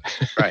deal with it.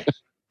 Right.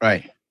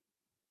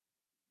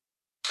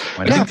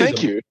 Yeah,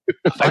 thank you.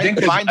 Find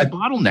the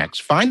bottlenecks.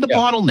 Find the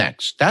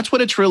bottlenecks. That's what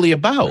it's really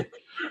about.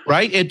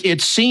 Right?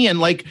 It's seeing,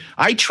 like,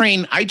 I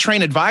train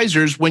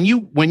advisors. When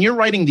you're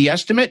writing the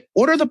estimate,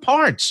 order the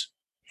parts.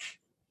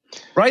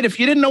 Right? If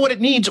you didn't know what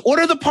it needs,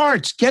 order the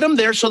parts. Get them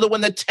there so that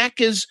when the tech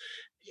is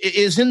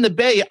in the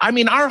bay. I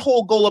mean, our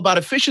whole goal about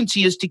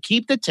efficiency is to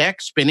keep the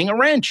tech spinning a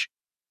wrench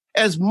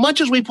as much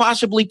as we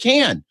possibly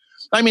can.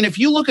 I mean, if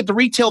you look at the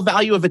retail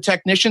value of a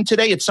technician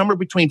today, it's somewhere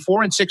between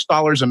 $4 and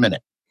 $6 a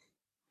minute.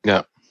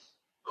 Yeah.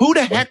 Who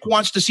the heck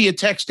wants to see a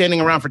tech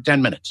standing around for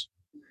 10 minutes?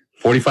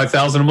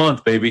 $45,000 a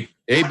month, baby.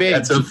 Hey, babe.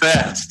 That's so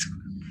fast.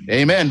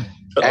 Amen.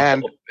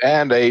 And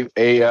a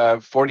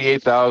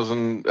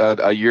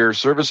 $48,000 a year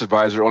service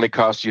advisor only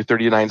costs you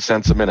 39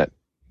 cents a minute.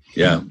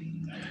 Yeah.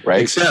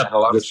 Right. Except a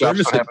lot of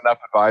shops don't have enough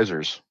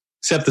advisors.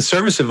 Except the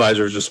service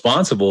advisor is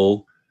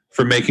responsible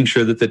for making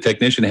sure that the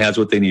technician has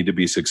what they need to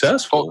be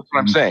successful. Oh, that's what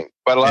I'm saying.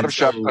 But a lot of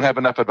shops don't have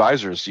enough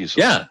advisors.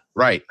 Cecil. Yeah.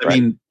 Right. I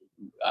mean,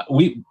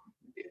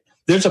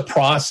 there's a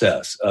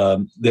process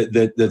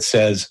that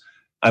says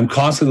I'm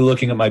constantly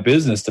looking at my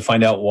business to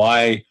find out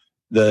why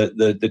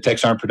the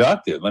techs aren't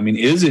productive. I mean,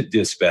 is it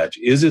dispatch?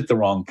 Is it the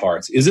wrong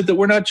parts? Is it that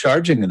we're not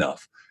charging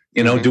enough?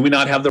 Do we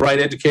not have the right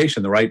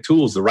education, the right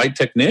tools, the right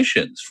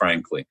technicians,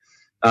 frankly?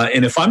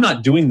 And if I'm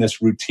not doing this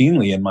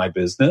routinely in my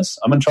business,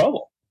 I'm in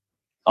trouble.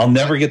 I'll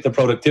never get the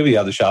productivity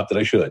out of the shop that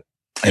I should.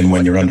 And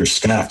when you're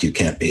understaffed, you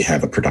can't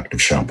have a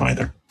productive shop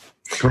either.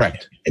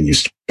 Correct. And you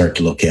start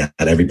to look at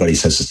everybody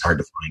says it's hard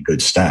to find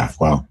good staff.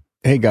 Well,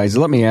 hey guys,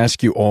 let me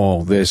ask you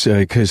all this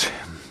because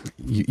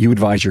you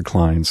advise your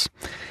clients,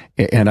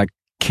 and I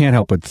can't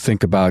help but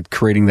think about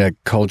creating that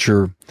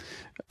culture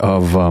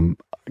of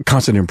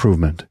constant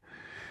improvement.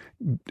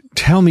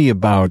 Tell me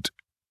about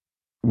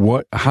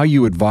how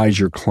you advise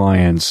your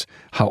clients.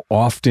 How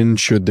often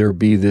should there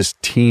be this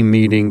team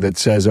meeting that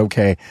says,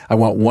 okay, I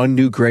want one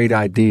new great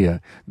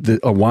idea,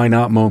 a why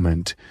not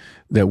moment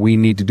that we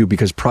need to do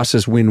because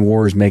process win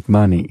wars make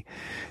money.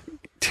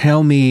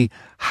 Tell me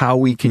how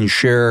we can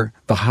share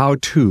the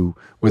how-to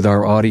with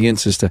our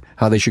audience as to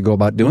how they should go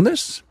about doing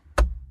this.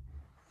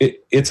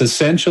 It's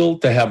essential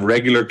to have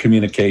regular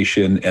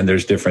communication, and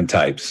there's different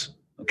types,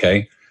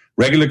 okay?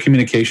 Regular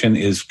communication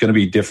is going to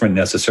be different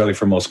necessarily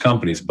for most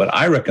companies, but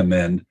I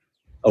recommend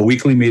a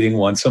weekly meeting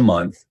once a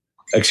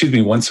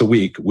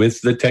week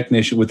with the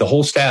technician, with the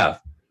whole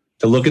staff,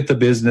 to look at the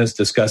business,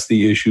 discuss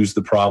the issues,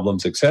 the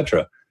problems,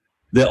 etc.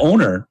 The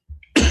owner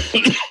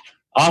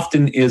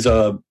often is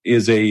a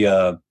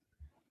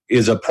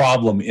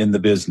problem in the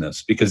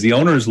business because the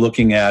owner is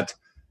looking at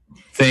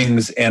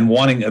things and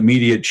wanting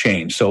immediate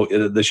change. So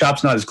the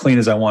shop's not as clean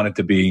as I want it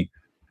to be.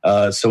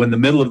 So in the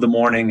middle of the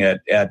morning at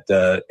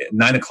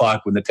 9:00,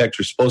 when the techs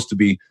are supposed to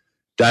be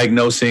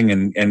diagnosing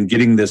and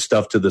getting this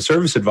stuff to the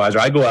service advisor,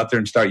 I go out there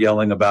and start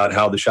yelling about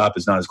how the shop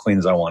is not as clean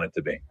as I want it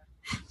to be.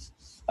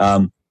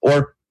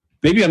 Or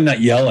maybe I'm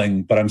not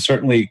yelling, but I'm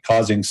certainly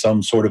causing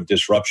some sort of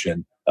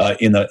disruption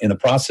in the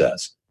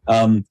process.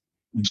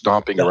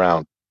 Stomping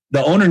around.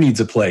 The owner needs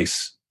a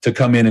place to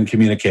come in and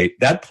communicate.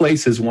 That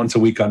place is once a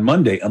week on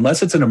Monday,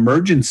 unless it's an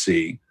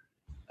emergency.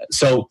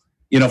 So,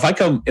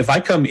 if I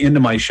come into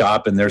my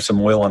shop and there's some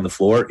oil on the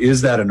floor,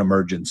 is that an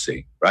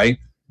emergency, right?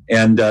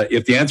 And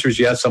if the answer is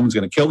yes, someone's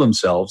going to kill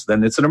themselves,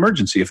 then it's an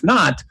emergency. If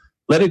not,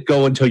 let it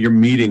go until your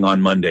meeting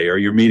on Monday or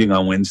your meeting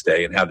on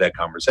Wednesday and have that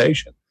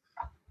conversation.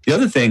 The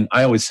other thing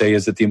I always say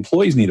is that the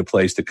employees need a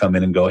place to come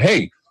in and go,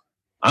 hey,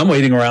 I'm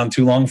waiting around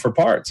too long for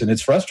parts, and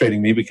it's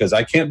frustrating me because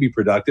I can't be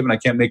productive and I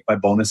can't make my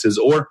bonuses.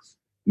 Or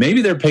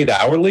maybe they're paid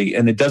hourly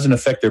and it doesn't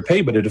affect their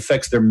pay, but it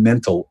affects their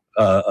mental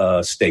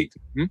state.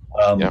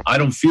 I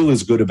don't feel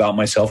as good about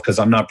myself because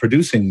I'm not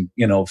producing,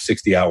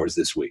 60 hours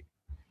this week.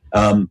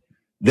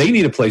 They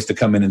need a place to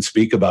come in and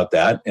speak about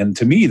that. And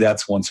to me,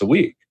 that's once a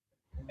week.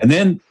 And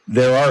then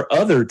there are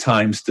other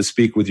times to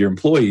speak with your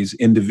employees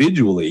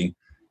individually,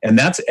 and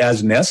that's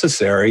as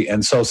necessary.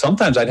 And so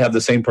sometimes I'd have the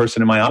same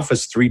person in my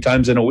office 3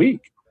 times in a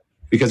week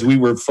because we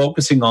were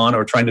focusing on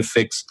or trying to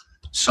fix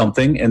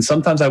something. And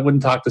sometimes I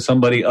wouldn't talk to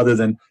somebody other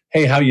than,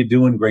 hey, how you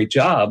doing? Great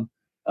job.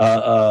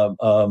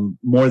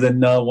 More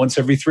than once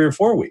every 3 or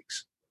 4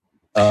 weeks.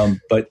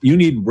 But you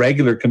need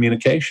regular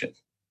communication.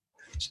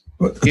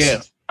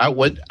 Yeah.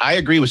 I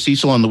agree with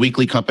Cecil on the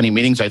weekly company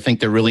meetings. I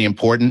think they're really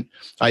important.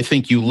 I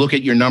think you look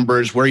at your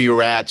numbers, where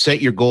you're at,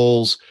 set your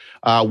goals.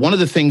 One of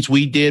the things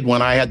we did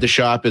when I had the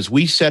shop is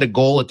we set a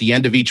goal at the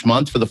end of each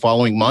month for the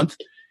following month.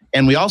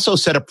 And we also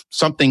set up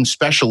something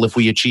special if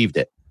we achieved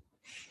it.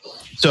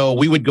 So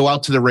we would go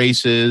out to the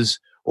races,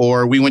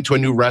 or we went to a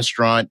new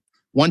restaurant.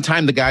 One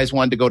time the guys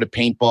wanted to go to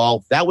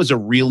paintball. That was a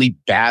really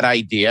bad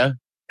idea.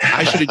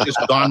 I should have just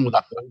gone with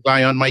a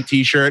bullseye on my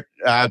T-shirt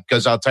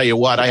because I'll tell you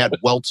what, I had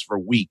welts for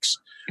weeks.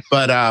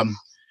 But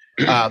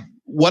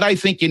what I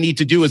think you need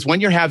to do is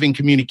when you're having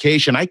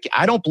communication,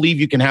 I don't believe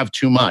you can have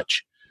too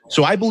much.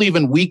 So I believe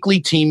in weekly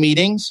team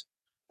meetings,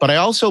 but I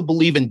also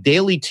believe in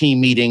daily team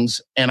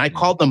meetings, and I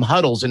called them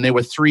huddles, and they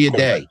were 3 a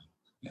day.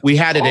 We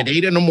had it at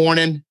 8 in the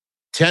morning,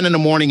 10 in the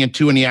morning, and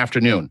 2 in the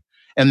afternoon.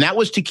 And that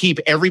was to keep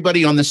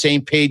everybody on the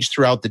same page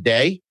throughout the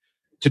day,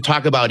 to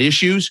talk about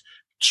issues,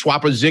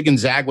 swap a zig and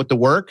zag with the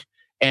work,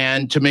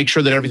 and to make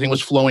sure that everything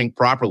was flowing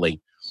properly.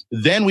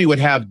 Then we would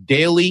have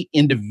daily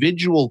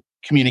individual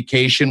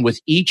communication with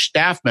each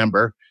staff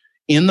member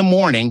in the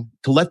morning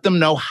to let them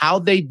know how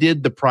they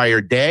did the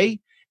prior day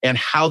and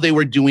how they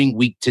were doing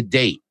week to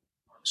date,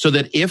 so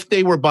that if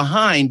they were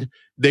behind,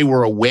 they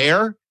were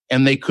aware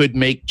and they could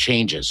make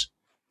changes.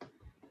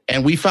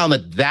 And we found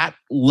that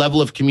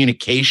level of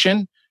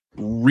communication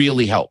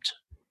really helped.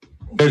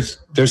 There's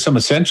some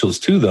essentials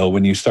too, though,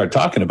 when you start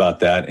talking about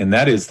that, and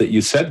that is that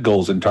you set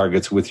goals and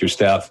targets with your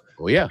staff.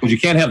 Oh yeah, because you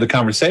can't have the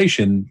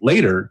conversation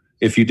later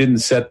if you didn't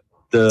set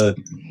the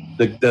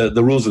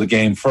rules of the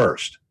game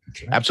first.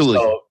 Absolutely.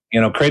 So,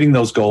 creating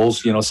those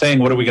goals, saying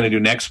what are we going to do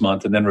next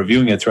month, and then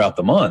reviewing it throughout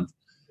the month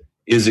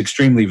is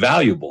extremely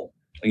valuable.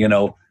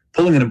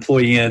 Pulling an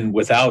employee in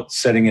without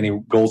setting any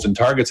goals and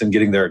targets and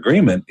getting their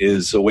agreement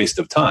is a waste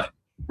of time.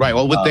 Right.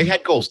 Well, they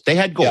had goals.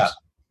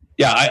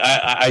 Yeah,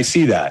 I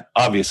see that,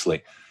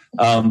 obviously.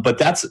 But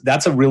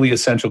that's a really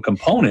essential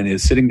component,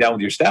 is sitting down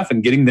with your staff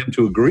and getting them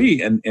to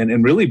agree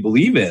and really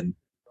believe in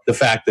the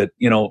fact that,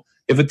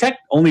 if a tech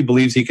only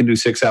believes he can do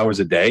 6 hours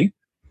a day,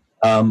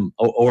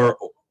 or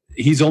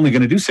he's only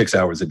going to do 6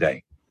 hours a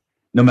day,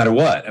 no matter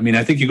what. I mean,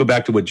 I think you go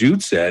back to what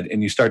Jude said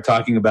and you start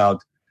talking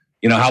about,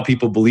 how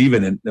people believe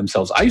in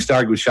themselves. I used to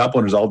argue with shop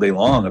owners all day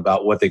long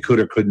about what they could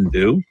or couldn't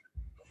do.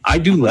 I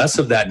do less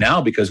of that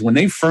now, because when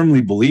they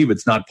firmly believe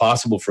it's not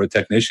possible for a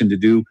technician to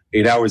do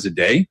 8 hours a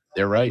day,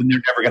 they're right.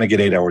 They're never going to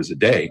get 8 hours a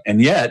day. And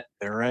yet,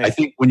 they're right. I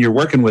think when you're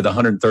working with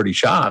 130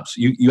 shops,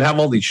 you have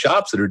all these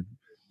shops that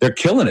they're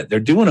killing it. They're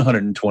doing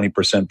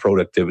 120%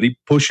 productivity,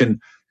 pushing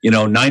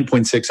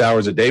 9.6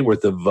 hours a day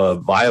worth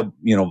of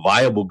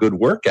viable good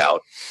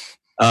workout.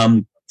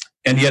 And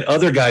yet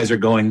other guys are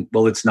going,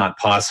 well, it's not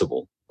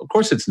possible. Of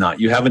course it's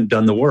not. You haven't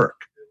done the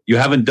work. You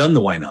haven't done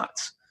the why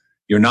nots.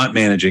 You're not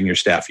managing your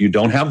staff. You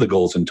don't have the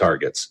goals and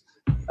targets.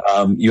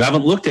 You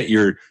haven't looked at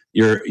your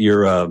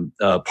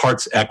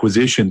parts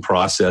acquisition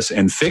process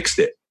and fixed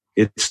it.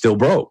 It's still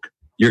broke.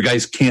 Your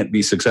guys can't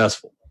be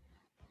successful.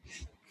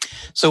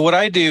 So what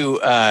I do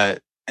and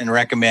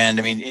recommend,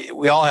 I mean,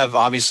 we all have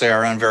obviously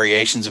our own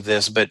variations of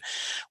this, but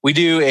we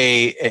do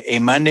a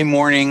Monday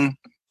morning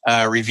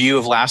review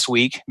of last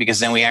week, because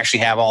then we actually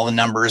have all the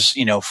numbers,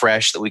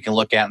 fresh, that we can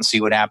look at and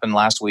see what happened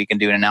last week and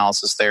do an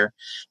analysis there,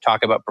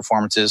 talk about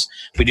performances.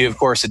 We do, of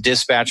course, a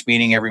dispatch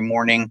meeting every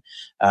morning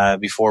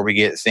before we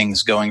get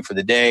things going for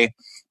the day.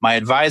 My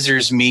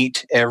advisors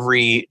meet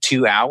every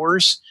 2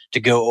 hours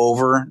to go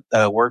over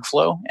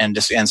workflow and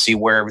see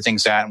where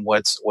everything's at and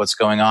what's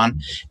going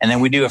on. And then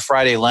we do a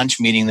Friday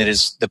lunch meeting that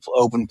is the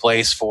open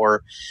place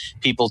for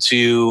people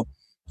to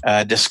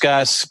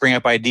discuss, bring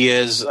up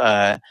ideas.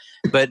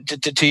 But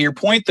to your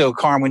point, though,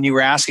 Carm, when you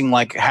were asking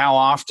like how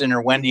often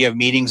or when do you have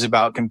meetings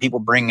about can people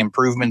bring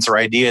improvements or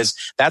ideas,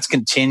 that's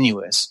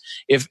continuous.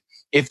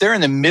 If they're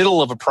in the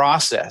middle of a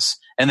process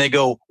and they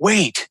go,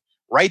 wait,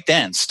 right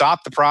then,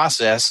 stop the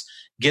process,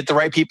 get the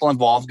right people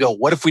involved, go,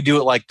 what if we do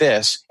it like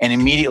this, and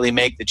immediately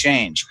make the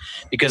change?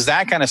 Because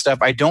that kind of stuff,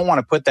 I don't want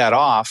to put that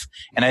off,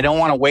 and I don't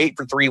want to wait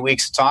for 3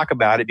 weeks to talk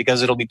about it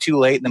because it'll be too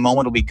late and the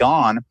moment will be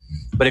gone.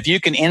 But if you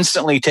can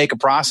instantly take a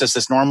process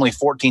that's normally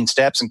 14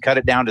 steps and cut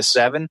it down to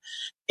 7,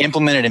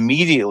 implement it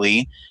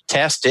immediately,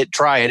 test it,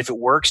 try it. If it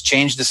works,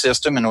 change the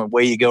system, and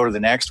away you go to the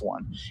next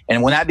one.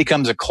 And when that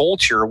becomes a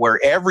culture where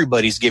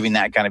everybody's giving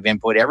that kind of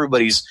input,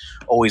 everybody's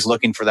always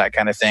looking for that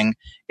kind of thing,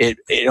 it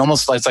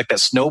almost it's like that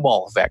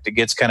snowball effect. It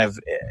gets kind of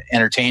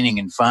entertaining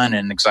and fun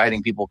and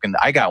exciting. People can,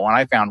 I got one,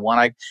 I found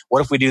one,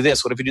 what if we do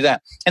this? What if we do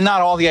that? And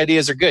not all the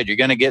ideas are good. You're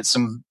going to get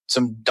some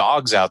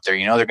dogs out there,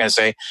 they're going to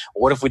say,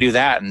 well, what if we do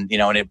that? And,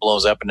 and it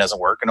blows up and doesn't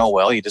work. And, oh,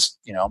 well, you just,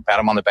 pat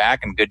them on the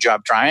back and good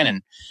job trying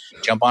and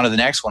jump on to the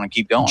next one and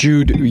keep going.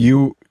 Jude,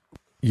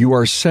 you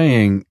are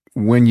saying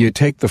when you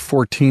take the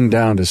 14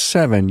 down to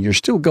 7, you're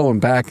still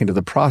going back into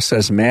the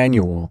process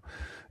manual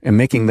and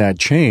making that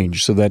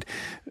change so that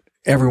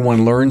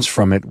everyone learns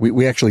from it.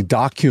 We actually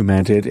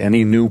document it.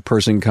 Any new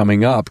person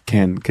coming up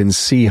can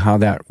see how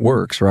that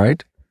works,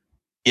 right?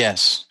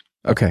 Yes.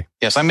 Okay.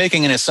 Yes, I'm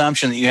making an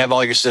assumption that you have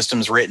all your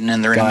systems written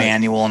and they're in a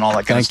manual and all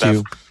that kind of stuff.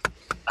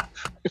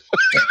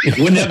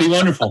 Wouldn't that be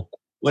wonderful?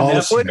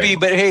 It would be,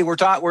 but hey, we're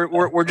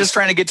just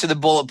trying to get to the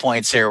bullet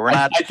points here. We're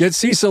not get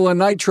Cecil a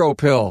nitro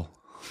pill.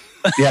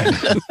 Yeah,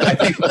 I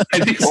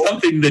think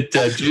something that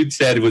Jude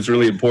said was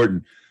really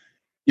important.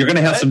 You're going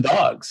to have some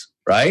dogs,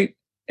 right?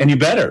 And you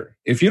better.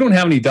 If you don't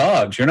have any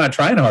dogs, you're not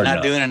trying hard enough.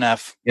 Not doing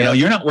enough.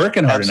 You're not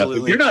working hard enough.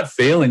 If you're not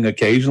failing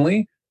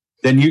occasionally,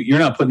 then you're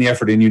not putting the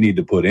effort in you need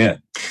to put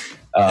in.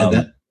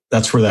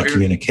 That's where that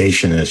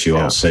communication, as you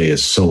all say,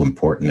 is so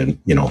important.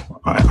 And,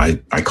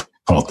 I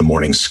call it the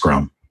morning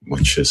scrum,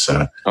 which is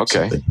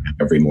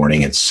every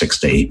morning it's 6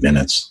 to 8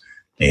 minutes.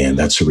 And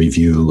that's a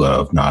review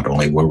of not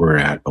only where we're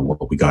at, but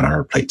what we got on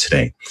our plate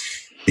today.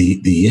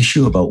 The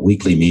issue about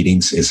weekly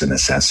meetings is a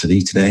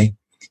necessity today.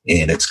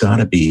 And it's got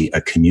to be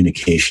a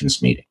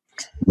communications meeting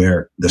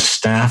where the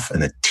staff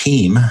and the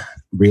team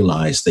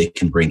realize they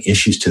can bring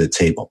issues to the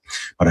table.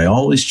 But I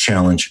always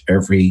challenge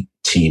every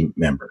team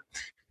member.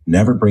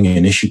 Never bring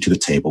an issue to the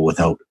table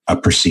without a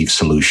perceived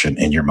solution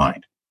in your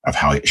mind of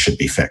how it should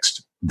be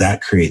fixed.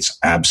 That creates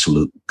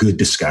absolute good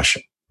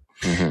discussion.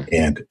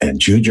 Mm-hmm. And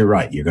Jude, you're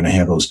right. You're going to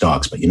have those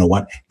dogs, but you know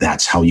what?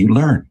 That's how you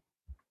learn,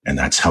 and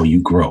that's how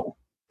you grow.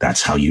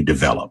 That's how you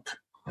develop.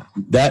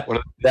 That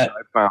I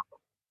found.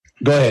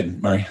 Go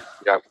ahead, Murray.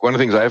 Yeah, one of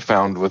the things I've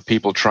found with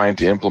people trying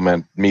to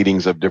implement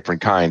meetings of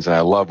different kinds, and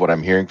I love what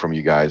I'm hearing from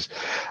you guys.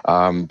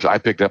 I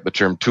picked up the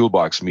term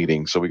toolbox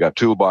meeting. So we got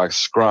toolbox,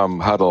 scrum,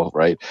 huddle,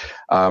 right?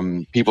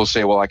 People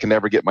say, well, I can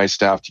never get my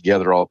staff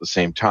together all at the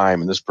same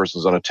time, and this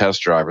person's on a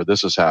test drive, or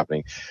this is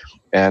happening.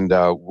 And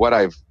what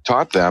I've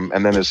taught them,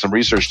 and then there's some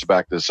research to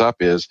back this up,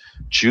 is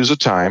choose a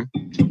time,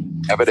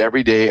 have it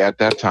every day at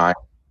that time,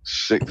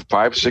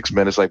 5-6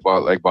 minutes, like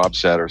Bob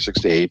said, or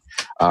 6 to 8,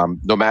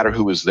 no matter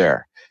who is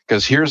there.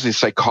 Because here's the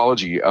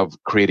psychology of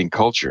creating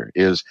culture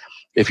is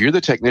if you're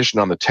the technician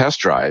on the test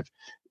drive,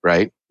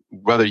 right,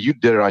 whether you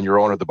did it on your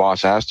own or the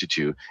boss asked you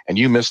to, and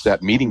you missed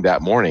that meeting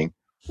that morning,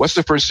 what's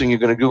the first thing you're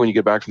going to do when you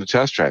get back from the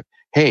test drive?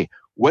 Hey,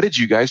 what did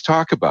you guys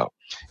talk about?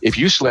 If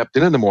you slept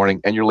in the morning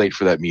and you're late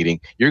for that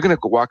meeting, you're going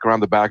to walk around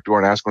the back door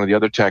and ask one of the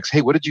other techs,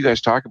 hey, what did you guys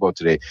talk about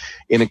today?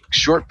 In a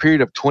short period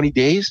of 20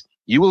 days,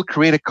 you will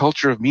create a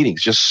culture of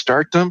meetings. Just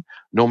start them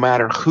no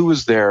matter who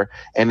is there,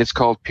 and it's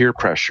called peer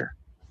pressure.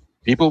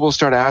 People will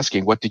start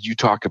asking, what did you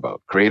talk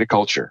about? Create a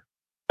culture.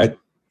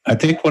 I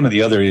think one of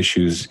the other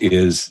issues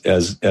is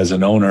as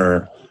an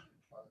owner,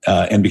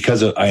 and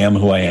because I am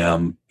who I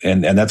am,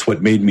 and that's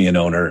what made me an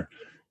owner,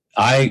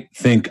 I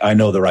think I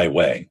know the right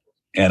way.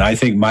 And I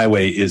think my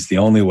way is the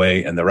only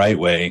way and the right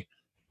way.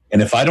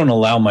 And if I don't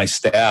allow my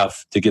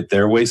staff to get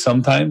their way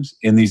sometimes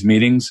in these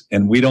meetings,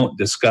 and we don't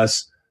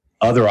discuss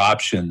other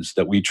options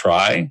that we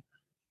try,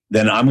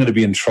 then I'm going to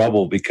be in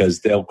trouble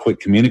because they'll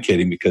quit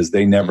communicating because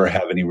they never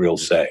have any real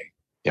say.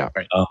 Yeah.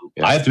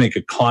 I have to make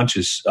a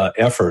conscious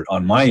effort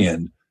on my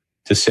end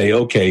to say,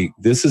 okay,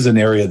 this is an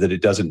area that it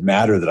doesn't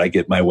matter that I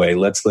get my way.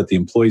 Let's let the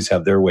employees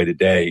have their way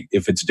today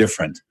if it's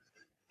different,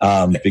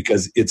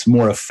 because it's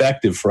more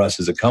effective for us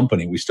as a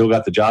company. We still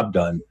got the job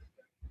done,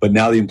 but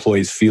now the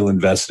employees feel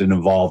invested and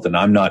involved, and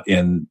I'm not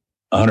in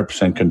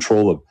 100%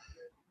 control of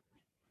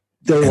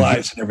their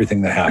lives and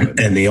everything that happens.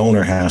 And the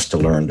owner has to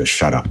learn to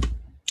shut up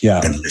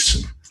and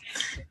listen,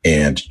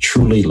 and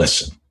truly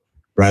listen,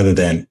 rather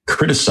than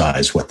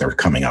criticize what they're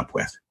coming up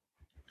with.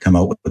 Come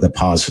out with a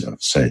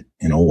positive. Say,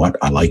 you know what?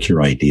 I like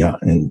your idea,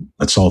 and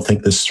let's all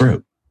think this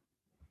through.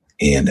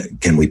 And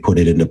can we put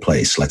it into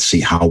place? Let's see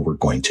how we're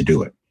going to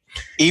do it.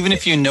 Even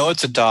if you know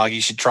it's a dog,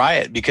 you should try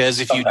it, because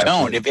if you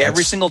don't, if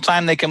every single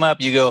time they come up,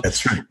 you go,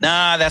 That's right.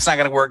 nah, that's not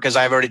going to work because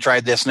I've already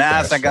tried this.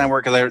 Nah, it's not going to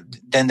work.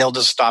 Then they'll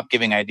just stop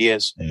giving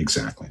ideas.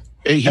 Exactly.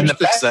 And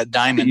That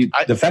diamond.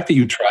 The fact that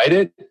you tried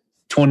it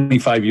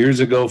 25 years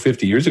ago,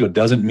 50 years ago,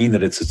 doesn't mean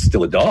that it's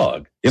still a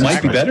dog. It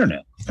might be better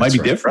now. It might be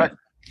different.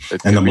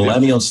 And the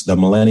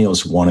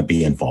millennials want to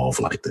be involved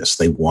like this.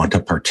 They want to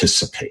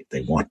participate.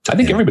 They want to. I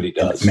think everybody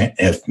does.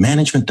 If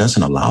management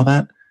doesn't allow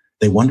that,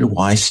 they wonder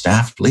why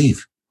staff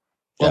leave.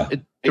 Well,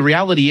 the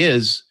reality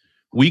is,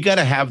 we got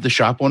to have the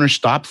shop owners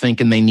stop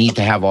thinking they need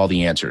to have all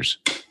the answers.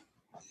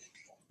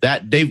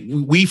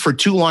 We for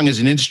too long as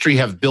an industry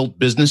have built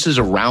businesses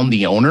around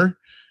the owner,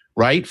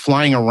 right?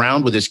 Flying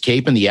around with his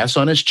cape and the S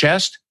on his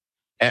chest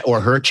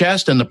or her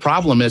chest. And the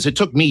problem is, it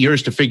took me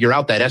years to figure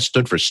out that S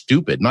stood for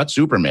stupid, not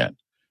Superman,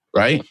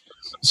 right?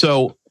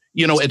 So,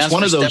 it's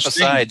one of those step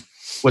aside.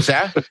 What's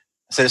that? I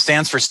said it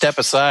stands for step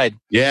aside.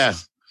 Yeah.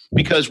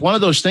 Because one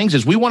of those things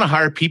is we want to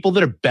hire people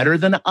that are better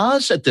than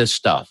us at this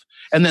stuff,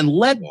 and then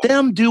let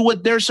them do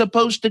what they're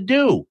supposed to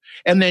do.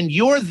 And then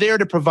you're there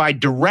to provide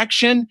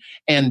direction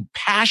and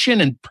passion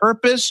and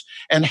purpose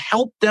and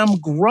help them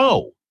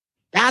grow.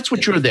 That's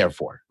what you're there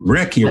for.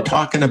 Rick, you're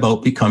talking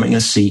about becoming a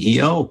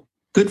CEO.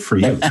 Good for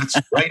you. That's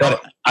right.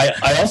 But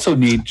I also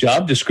need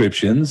job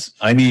descriptions.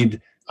 I need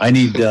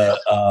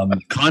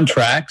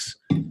contracts.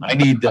 I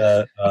need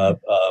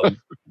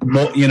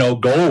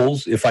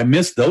goals. If I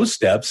miss those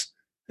steps,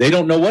 they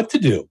don't know what to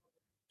do,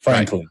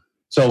 frankly. Right.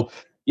 So,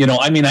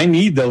 I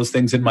need those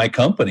things in my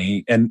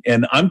company, and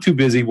I'm too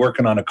busy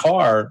working on a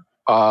car.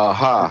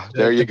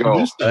 There you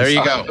go. There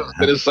you go. I was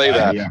going to say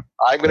that. Yeah.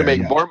 I'm going to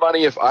make more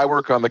money if I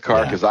work on the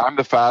car because I'm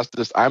the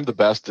fastest, I'm the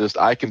bestest,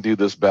 I can do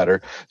this better.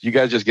 You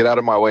guys just get out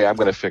of my way. I'm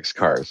going to fix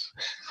cars.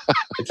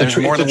 There's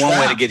more than one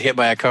way to get hit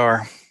by a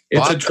car.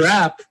 It's a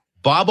trap.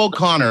 Bob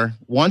O'Connor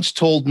once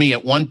told me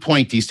at one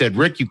point, he said,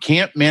 Rick, you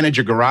can't manage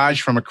a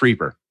garage from a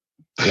creeper.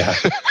 Yeah.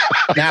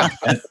 Now,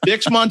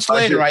 6 months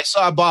later, I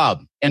saw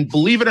Bob, and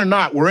believe it or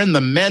not, we're in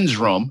the men's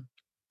room,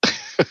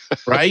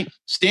 right?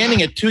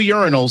 Standing at two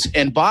urinals,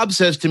 and Bob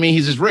says to me,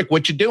 he says, Rick,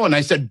 what you doing?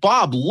 I said,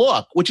 Bob,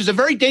 look, which is a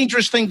very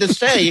dangerous thing to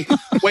say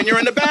when you're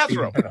in the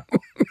bathroom.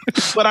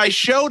 But I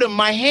showed him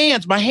my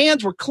hands. My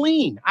hands were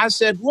clean. I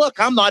said, look,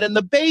 I'm not in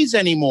the bays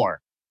anymore.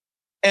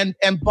 And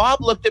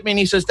Bob looked at me and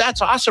he says, that's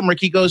awesome,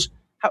 Rick. He goes,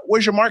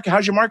 how's your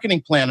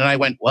marketing plan? And I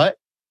went, what?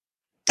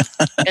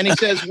 And he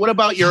says, what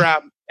about your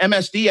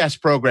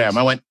MSDS program?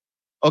 I went,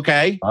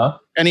 okay. Huh?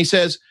 And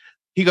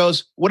he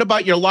goes, what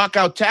about your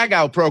lockout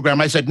tagout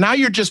program? I said, now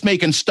you're just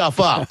making stuff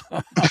up.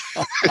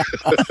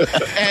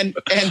 and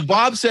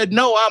Bob said,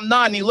 no, I'm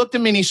not. And he looked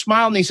at me and he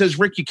smiled and he says,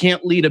 Rick, you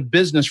can't lead a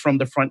business from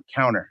the front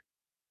counter.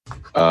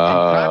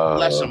 God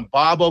bless him,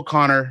 Bob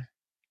O'Connor,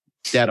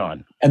 dead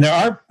on. And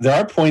there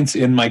are points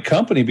in my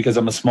company, because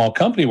I'm a small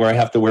company, where I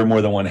have to wear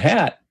more than one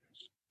hat,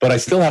 but I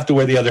still have to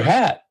wear the other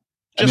hat.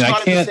 Just not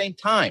at the same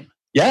time.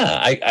 Yeah,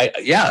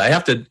 I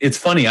have to. It's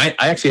funny. I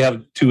actually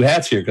have two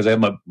hats here because I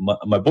have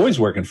my boys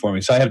working for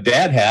me. So I have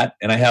dad hat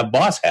and I have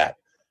boss hat.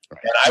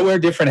 And I wear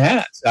different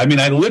hats. I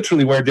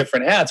literally wear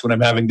different hats when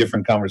I'm having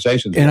different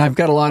conversations. And I've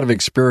got a lot of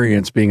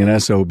experience being an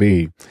SOB,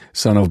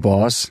 son of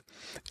boss.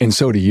 And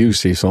so do you,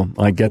 Cecil.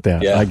 I get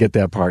that. Yeah. I get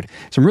that part.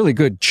 Some really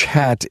good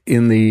chat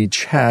in the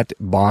chat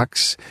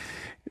box.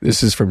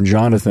 This is from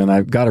Jonathan.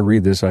 I've got to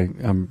read this.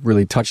 I'm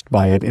really touched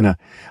by it.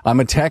 I'm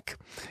a tech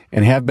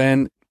and have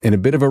been in a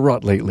bit of a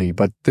rut lately,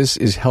 but this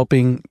is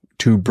helping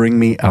to bring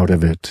me out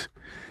of it.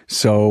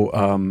 So,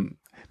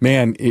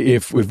 man,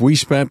 if we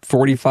spent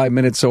 45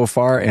 minutes so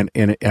far and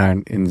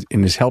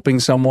is helping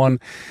someone,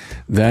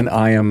 then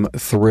I am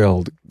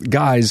thrilled.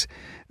 Guys,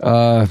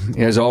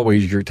 as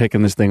always, you're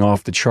taking this thing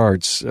off the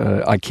charts.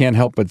 I can't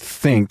help but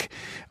think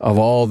of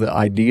all the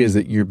ideas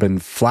that you've been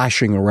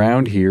flashing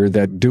around here,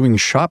 that doing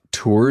shop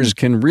tours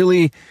can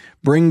really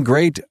bring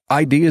great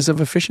ideas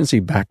of efficiency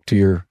back to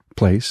your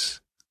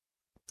place.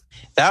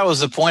 That was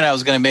the point I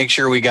was going to make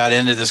sure we got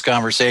into this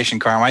conversation,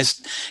 Carm.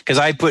 Because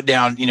I put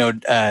down,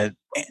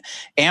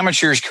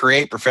 amateurs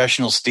create,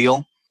 professionals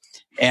steal.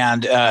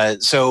 And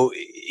so,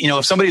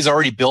 if somebody's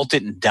already built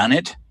it and done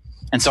it.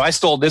 And so I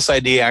stole this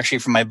idea actually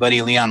from my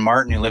buddy Leon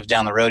Martin, who lives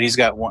down the road. He's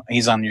on one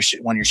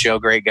of your show,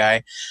 great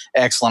guy,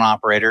 excellent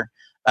operator,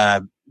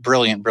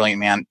 brilliant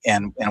man,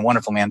 and a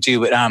wonderful man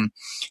too. But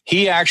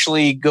he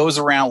actually goes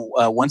around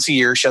once a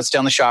year, shuts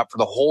down the shop for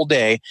the whole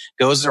day,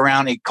 goes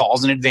around, he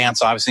calls in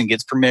advance, obviously, and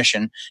gets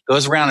permission,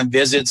 goes around and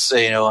visits,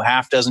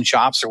 half dozen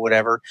shops or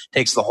whatever,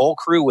 takes the whole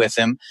crew with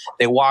him.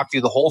 They walk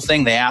through the whole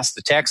thing. They ask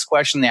the techs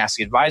questions, they ask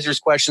the advisors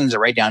questions, they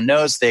write down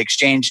notes, they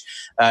exchange,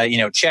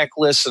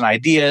 checklists and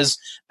ideas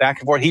back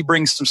and forth. He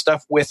brings some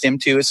stuff with him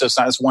too. So it's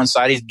not just one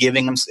side. He's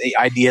giving them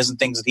ideas and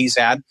things that he's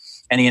had,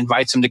 and he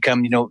invites them to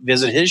come,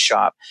 visit his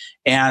shop.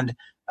 And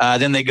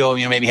then they go,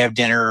 maybe have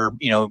dinner,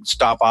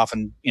 stop off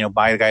and,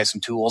 buy the guy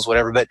some tools,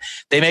 whatever. But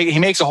he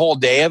makes a whole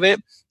day of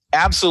it.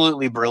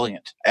 Absolutely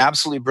brilliant.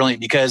 Absolutely brilliant,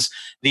 because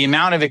the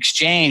amount of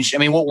exchange, I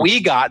mean, what we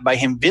got by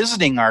him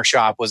visiting our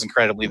shop was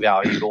incredibly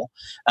valuable.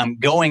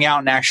 Going out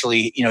and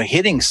actually,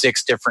 hitting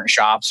 6 different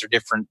shops or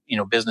different,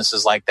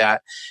 businesses like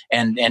that,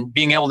 and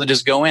being able to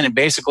just go in and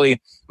basically, I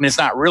mean, it's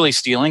not really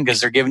stealing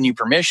because they're giving you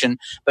permission,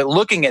 but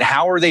looking at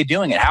how are they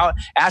doing it? How,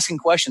 asking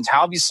questions,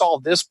 how have you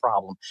solved this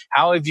problem?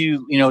 How have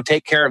you,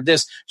 take care of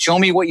this? Show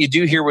me what you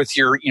do here with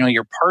your,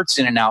 your parts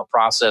in and out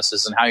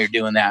processes and how you're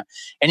doing that.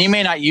 And you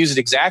may not use it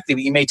exactly,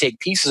 but you may take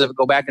pieces of it,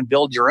 go back and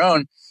build your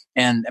own.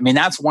 And I mean,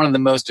 that's one of the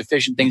most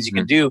efficient things you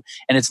can do.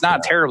 And it's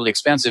not terribly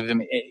expensive. I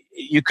mean,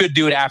 you could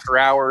do it after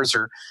hours,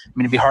 or, I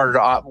mean, it'd be harder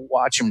to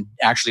watch them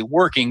actually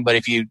working. But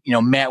if you,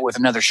 met with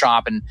another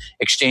shop and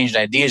exchanged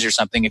ideas or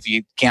something, if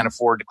you can't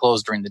afford to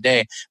close during the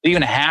day, but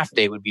even a half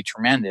day would be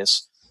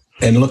tremendous.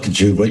 And look,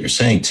 Jude, what you're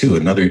saying too,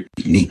 another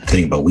neat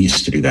thing, but we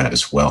used to do that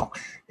as well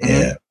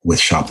with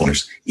shop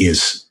owners,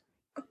 is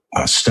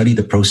study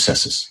the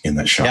processes in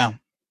that shop. Yeah.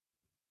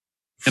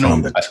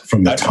 From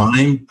the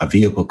time a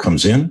vehicle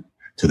comes in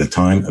to the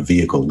time a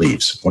vehicle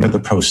leaves. What are the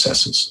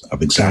processes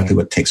of exactly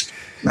what takes place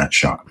in that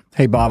shop?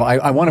 Hey, Bob,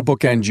 I want to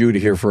bookend Jude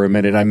here for a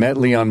minute. I met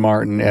Leon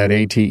Martin at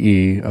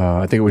ATE,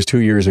 I think it was 2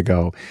 years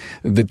ago.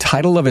 The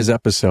title of his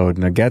episode,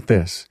 now get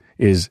this,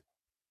 is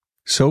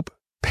Soap,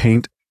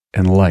 Paint,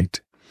 and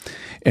Light.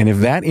 And if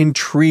that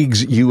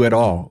intrigues you at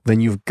all, then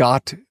you've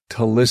got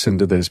to listen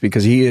to this,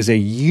 because he is a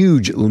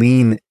huge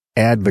lean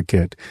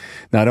advocate,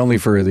 not only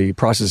for the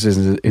processes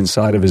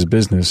inside of his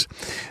business.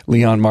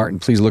 Leon Martin,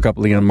 please look up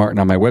Leon Martin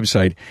on my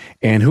website.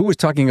 And who was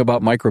talking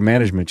about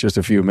micromanagement just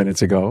a few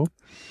minutes ago?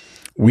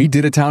 We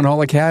did a Town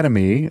Hall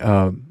Academy,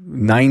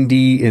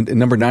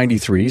 number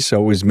 93,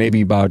 so it was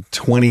maybe about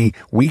 20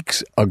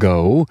 weeks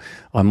ago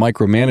on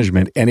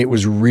micromanagement, and it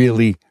was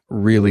really,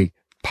 really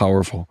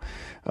powerful.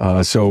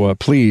 So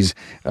please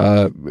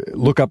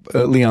look up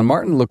Leon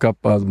Martin, look up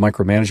the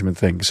micromanagement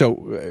thing. So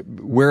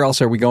where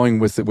else are we going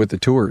with the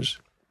tours?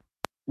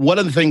 One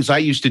of the things I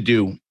used to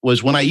do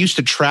was, when I used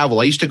to travel,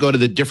 I used to go to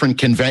the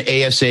different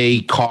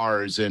ASA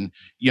cars and,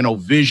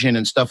 Vision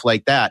and stuff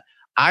like that.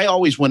 I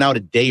always went out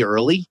a day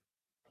early,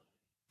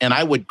 and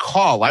I would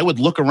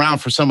look around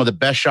for some of the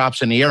best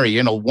shops in the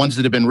area, ones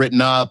that have been written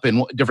up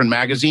in different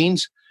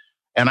magazines.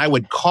 And I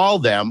would call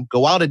them,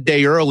 go out a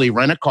day early,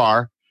 rent a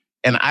car,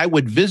 and I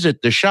would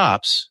visit the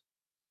shops,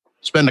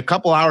 spend a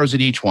couple hours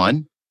at each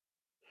one,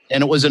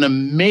 and it was an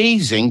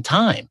amazing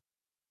time.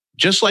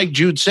 Just like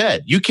Jude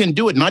said, you can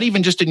do it, not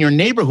even just in your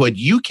neighborhood.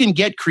 You can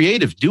get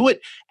creative. Do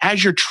it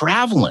as you're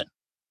traveling.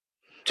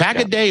 Tack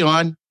a day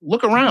on,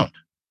 look around.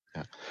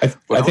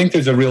 I think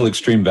there's a real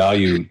extreme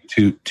value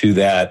to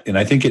that. And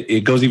I think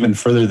it goes even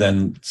further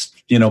than,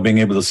 being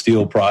able to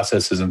steal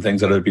processes and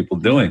things that other people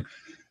are doing.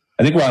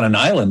 I think we're on an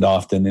island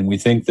often, and we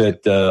think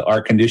that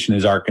our condition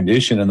is our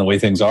condition, and the way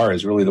things are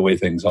is really the way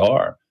things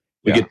are.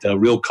 We get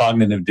real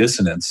cognitive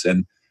dissonance,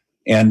 and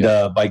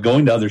by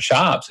going to other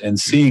shops and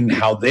seeing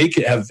how they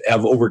have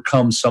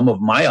overcome some of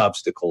my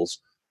obstacles,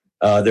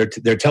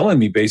 they're telling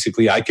me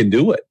basically I can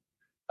do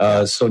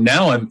it. So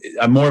now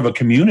I'm more of a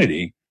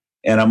community,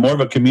 and I'm more of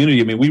a community.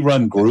 I mean, we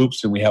run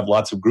groups and we have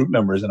lots of group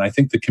members, and I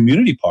think the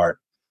community part,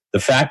 the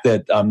fact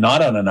that I'm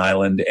not on an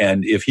island,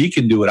 and if he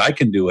can do it, I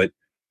can do it,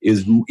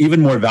 is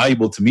even more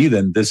valuable to me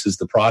than this is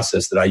the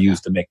process that I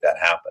use to make that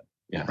happen.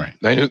 Yeah,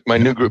 right. My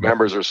new group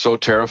members are so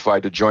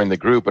terrified to join the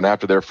group, and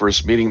after their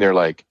first meeting, they're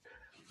like,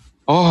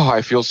 "Oh,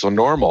 I feel so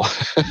normal."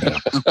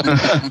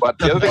 But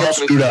the other thing I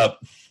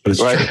was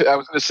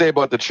going to say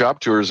about the shop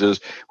tours is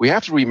we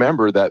have to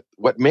remember that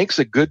what makes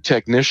a good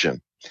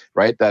technician,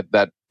 right?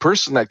 That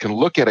person that can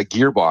look at a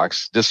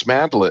gearbox,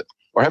 dismantle it,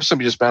 or have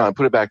somebody dismantle it and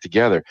put it back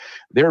together.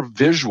 They're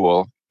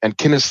visual and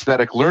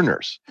kinesthetic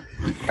learners.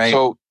 Right.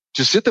 So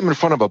to sit them in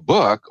front of a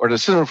book or to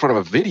sit them in front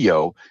of a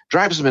video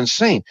drives them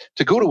insane.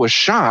 To go to a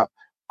shop,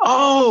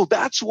 oh,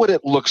 that's what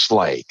it looks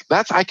like.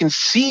 I can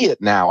see it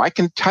now. I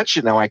can touch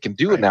it now. I can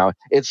do it now.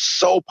 It's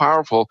so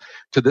powerful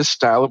to this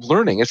style of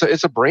learning.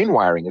 It's a brain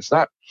wiring. It's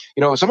not,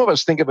 some of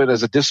us think of it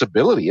as a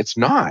disability. It's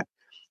not.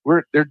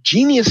 They're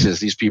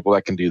geniuses, these people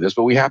that can do this,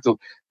 but we have to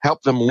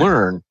help them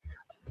learn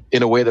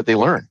in a way that they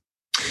learn.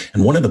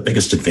 And one of the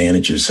biggest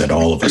advantages that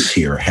all of us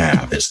here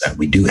have is that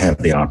we do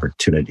have the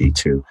opportunity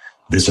to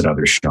visit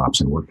other shops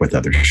and work with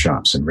other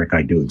shops. And Rick,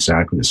 I do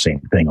exactly the same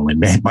thing. Only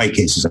in my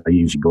cases, I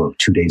usually go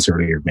 2 days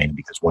earlier, mainly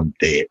because one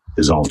day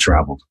is all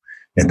traveled.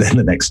 And then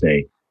the next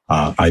day,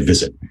 I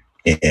visit.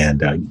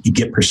 And you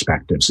get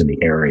perspectives in the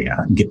area,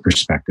 and get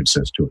perspectives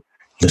as to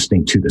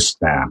listening to the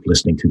staff,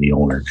 listening to the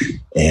owner.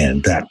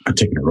 And that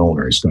particular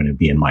owner is going to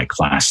be in my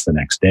class the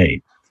next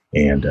day.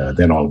 And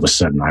then all of a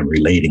sudden, I'm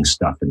relating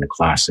stuff in the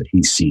class that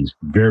he sees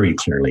very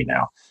clearly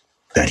now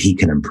that he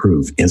can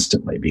improve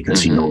instantly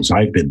because he knows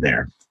I've been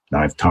there.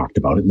 I've talked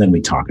about it, and then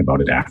we talk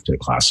about it after the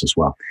class as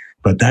well.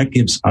 But that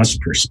gives us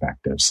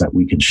perspectives that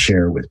we can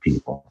share with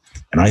people.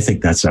 And I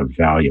think that's a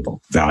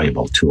valuable,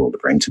 valuable tool to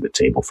bring to the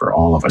table for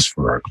all of us,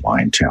 for our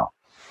clientele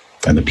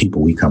and the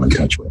people we come in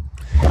touch with.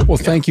 Well,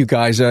 thank you,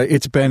 guys.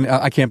 It's been,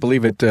 I can't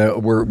believe it.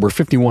 We're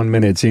 51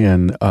 minutes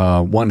in.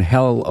 One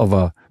hell of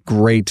a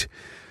great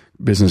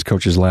Business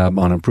Coaches Lab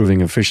on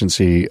improving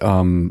efficiency.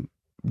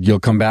 You'll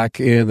come back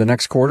in the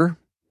next quarter?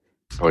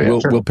 Oh, yeah.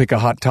 We'll pick a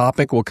hot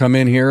topic. We'll come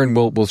in here and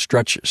we'll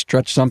stretch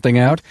something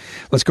out.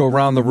 Let's go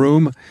around the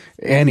room.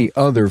 Any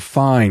other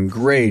fine,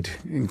 great,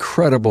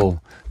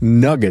 incredible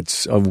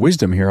nuggets of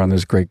wisdom here on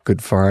this great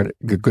Good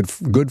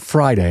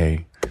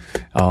Friday?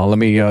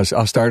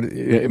 I'll start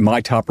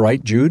my top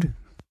right, Jude.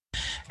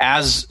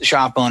 As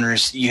shop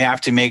owners, you have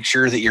to make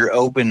sure that you're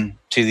open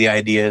to the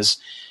ideas.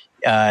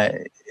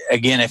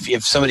 Again,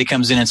 if somebody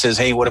comes in and says,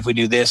 "Hey, what if we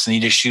do this?" and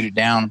you just shoot it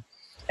down,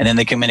 and then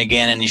they come in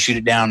again and you shoot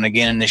it down and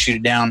again and they shoot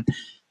it down,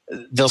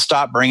 they'll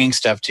stop bringing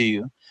stuff to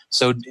you.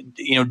 So,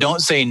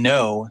 don't say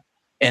no.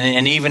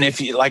 And even if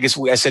you, like I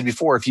said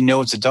before, if you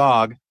know it's a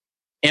dog,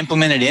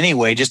 implement it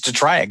anyway just to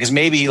try it. Because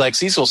maybe, like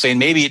Cecil was saying,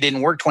 maybe it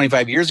didn't work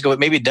 25 years ago, but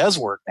maybe it does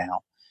work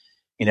now.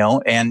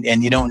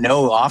 And you don't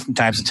know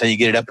oftentimes until you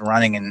get it up and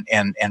running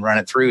and run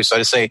it through. So I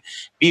just say,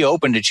 be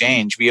open to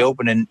change, be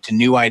open to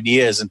new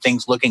ideas and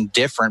things looking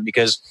different,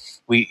 because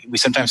we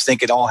sometimes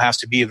think it all has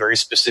to be a very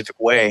specific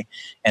way,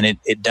 and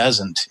it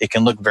doesn't. It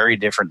can look very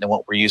different than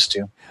what we're used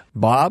to.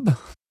 Bob?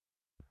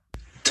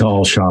 To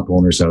all shop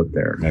owners out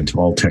there and to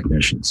all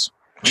technicians,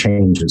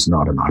 change is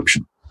not an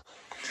option.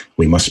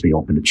 We must be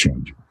open to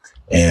change.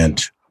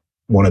 And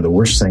one of the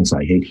worst things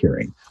I hate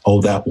hearing,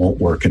 "Oh, that won't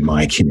work in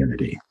my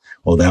community.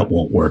 Oh, that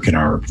won't work in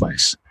our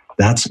place."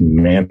 That's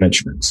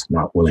management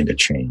not willing to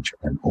change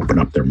and open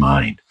up their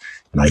mind.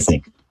 And I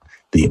think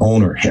the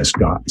owner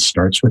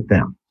starts with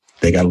them.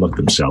 They got to look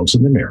themselves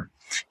in the mirror.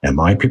 Am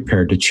I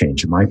prepared to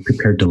change? Am I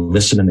prepared to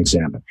listen and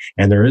examine?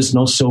 And there is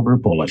no silver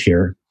bullet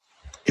here.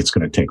 It's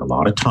going to take a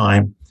lot of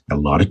time, a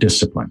lot of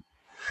discipline.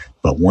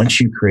 But once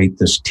you create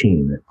this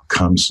team,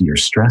 your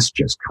stress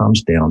just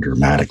comes down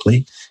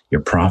dramatically.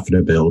 Your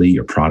profitability,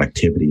 your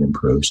productivity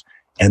improves.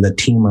 And the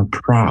team are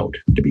proud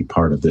to be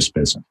part of this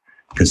business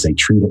because they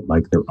treat it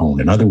like their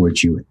own. In other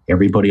words,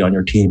 everybody on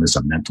your team is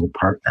a mental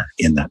partner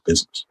in that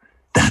business.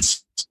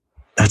 That's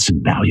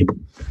invaluable.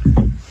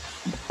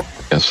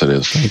 Yes, it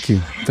is.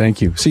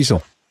 Thank you.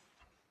 Cecil?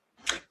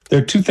 There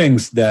are two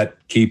things that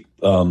keep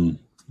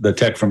the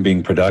tech from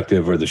being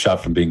productive or the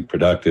shop from being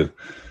productive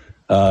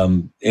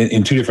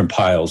in two different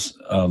piles.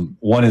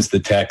 One is the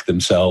tech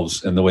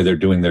themselves and the way they're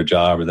doing their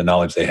job or the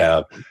knowledge they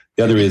have.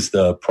 The other is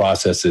the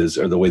processes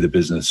or the way the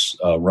business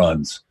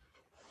runs.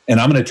 And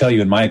I'm going to tell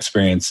you, in my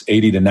experience,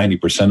 80 to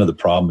 90% of the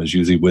problem is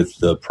usually with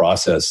the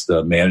process,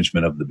 the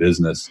management of the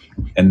business,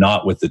 and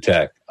not with the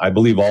tech. I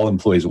believe all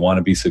employees want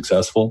to be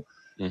successful.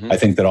 Mm-hmm. I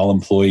think that all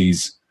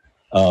employees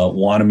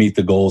want to meet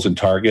the goals and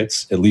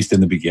targets, at least in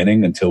the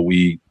beginning, until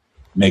we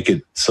make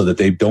it so that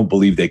they don't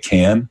believe they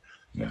can.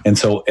 Yeah. And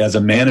so as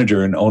a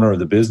manager and owner of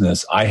the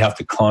business, I have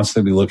to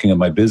constantly be looking at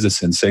my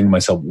business and saying to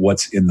myself,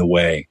 what's in the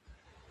way?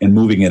 And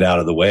moving it out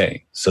of the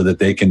way so that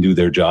they can do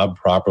their job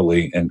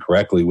properly and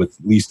correctly with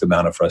least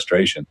amount of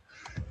frustration.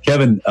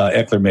 Kevin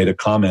Eckler made a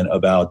comment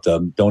about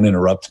 "Don't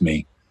interrupt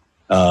me."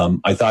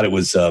 I thought it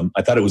was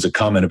a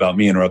comment about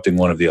me interrupting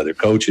one of the other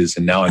coaches,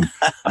 and now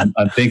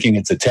I'm thinking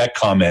it's a tech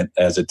comment.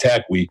 As a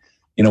tech, we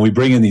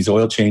bring in these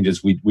oil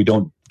changes, we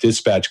don't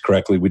dispatch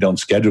correctly, we don't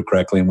schedule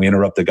correctly, and we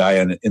interrupt the guy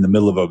in the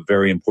middle of a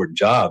very important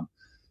job,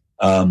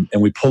 and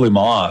we pull him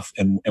off,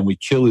 and we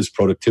kill his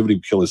productivity,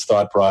 we kill his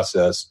thought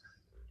process.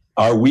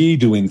 Are we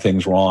doing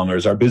things wrong, or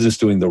is our business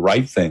doing the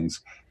right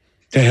things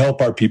to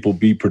help our people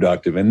be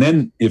productive? And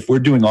then if we're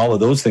doing all of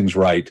those things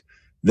right,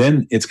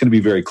 then it's going to be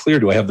very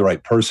clear, do I have the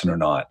right person or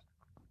not?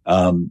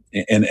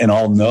 And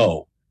I'll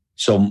know.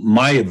 So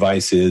my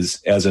advice is,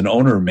 as an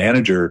owner or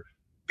manager,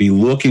 be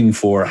looking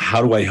for,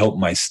 how do I help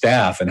my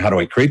staff and how do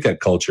I create that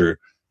culture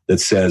that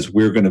says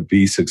we're going to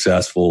be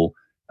successful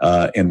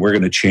and we're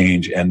going to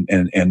change and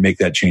make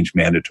that change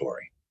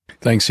mandatory.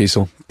 Thanks,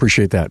 Cecil.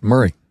 Appreciate that.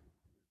 Murray?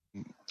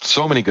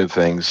 So many good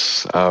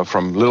things,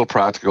 from little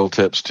practical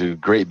tips to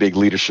great big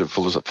leadership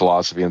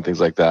philosophy and things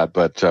like that.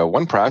 But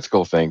one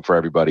practical thing for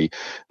everybody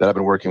that I've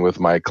been working with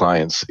my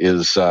clients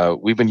is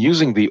we've been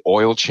using the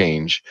oil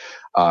change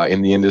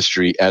in the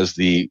industry as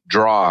the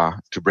draw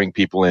to bring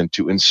people in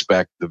to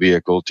inspect the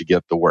vehicle to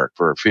get the work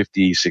for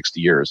 50,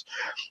 60 years.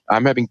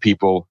 I'm having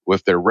people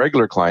with their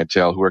regular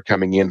clientele who are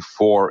coming in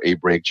for a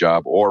brake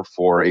job or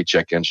for a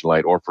check engine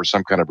light or for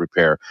some kind of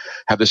repair,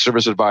 have the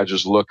service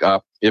advisors look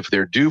up if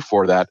they're due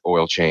for that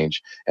oil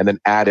change and then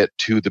add it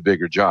to the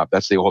bigger job.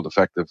 That's the old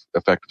effective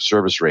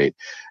service rate.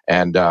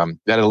 And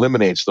that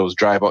eliminates those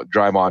drive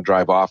on,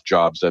 drive off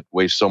jobs that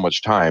waste so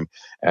much time.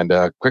 And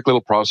a quick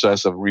little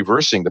process of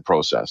reversing the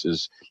process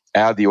is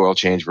add the oil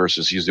change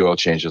versus use the oil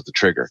change as the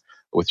trigger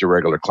with your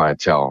regular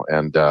clientele,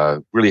 and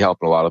really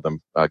helping a lot of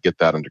them get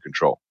that under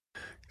control.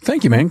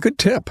 Thank you, man. Good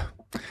tip.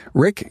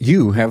 Rick,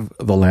 you have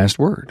the last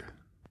word.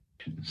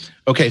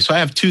 Okay, so I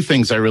have two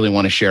things I really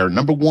want to share.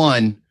 Number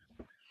one,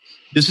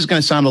 this is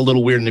going to sound a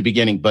little weird in the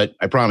beginning, but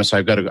I promise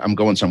I'm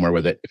going somewhere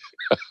with it.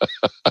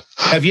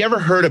 Have you ever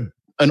heard of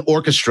an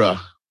orchestra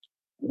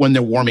when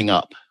they're warming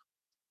up?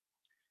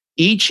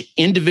 Each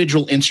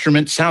individual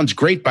instrument sounds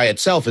great by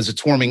itself as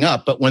it's warming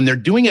up, but when they're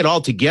doing it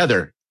all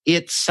together,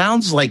 it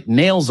sounds like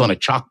nails on a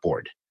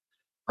chalkboard,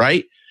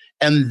 right?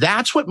 And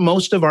that's what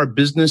most of our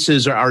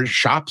businesses or our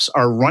shops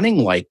are running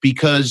like,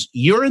 because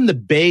you're in the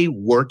bay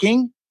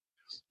working.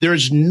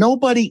 There's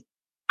nobody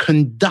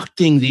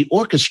conducting the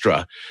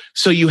orchestra.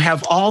 So you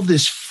have all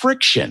this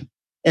friction,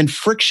 and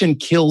friction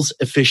kills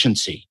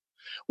efficiency.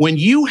 When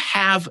you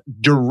have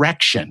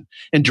direction,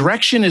 and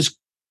direction is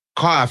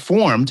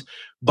formed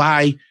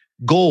by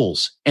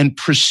goals and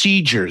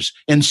procedures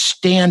and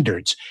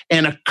standards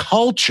and a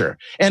culture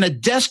and a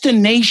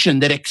destination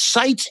that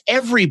excites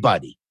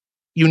everybody,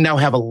 you now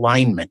have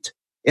alignment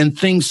and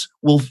things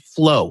will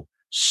flow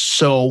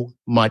so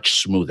much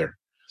smoother.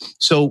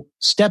 So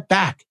step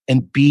back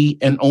and be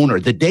an owner.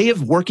 The day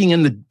of working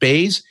in the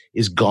bays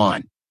is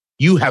gone.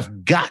 You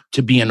have got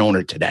to be an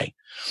owner today.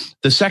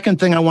 The second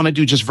thing I want to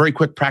do, just very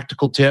quick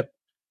practical tip,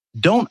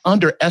 don't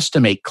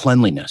underestimate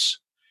cleanliness.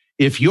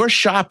 If your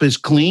shop is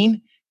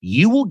clean,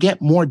 you will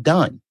get more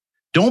done.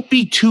 Don't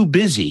be too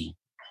busy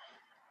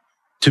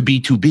to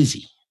be too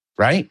busy,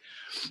 right?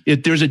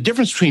 There's a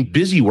difference between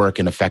busy work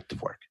and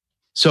effective work.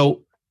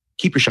 So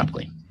keep your shop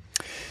clean.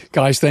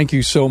 Guys, thank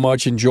you so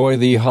much. Enjoy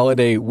the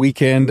holiday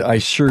weekend. I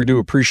sure do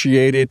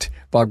appreciate it.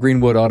 Bob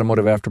Greenwood,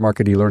 Automotive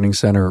Aftermarket E-Learning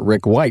Center.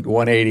 Rick White,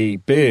 180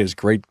 Biz.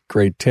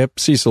 Great tip.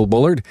 Cecil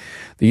Bullard,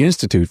 the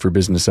Institute for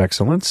Business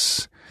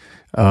Excellence,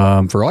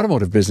 for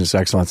Automotive Business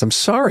Excellence. I'm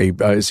sorry,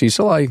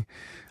 Cecil,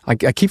 I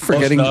keep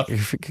forgetting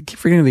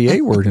the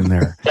A word in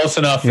there. Close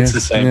enough. Yeah, it's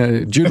the same.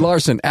 Yeah. Jude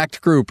Larson, ACT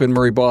Group, and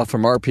Murray Both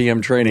from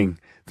RPM Training.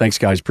 Thanks,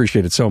 guys.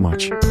 Appreciate it so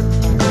much.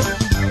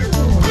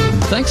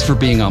 Thanks for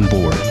being on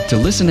board to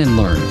listen and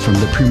learn from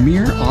the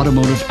premier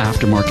Automotive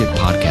Aftermarket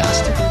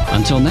podcast.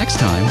 Until next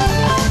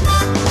time.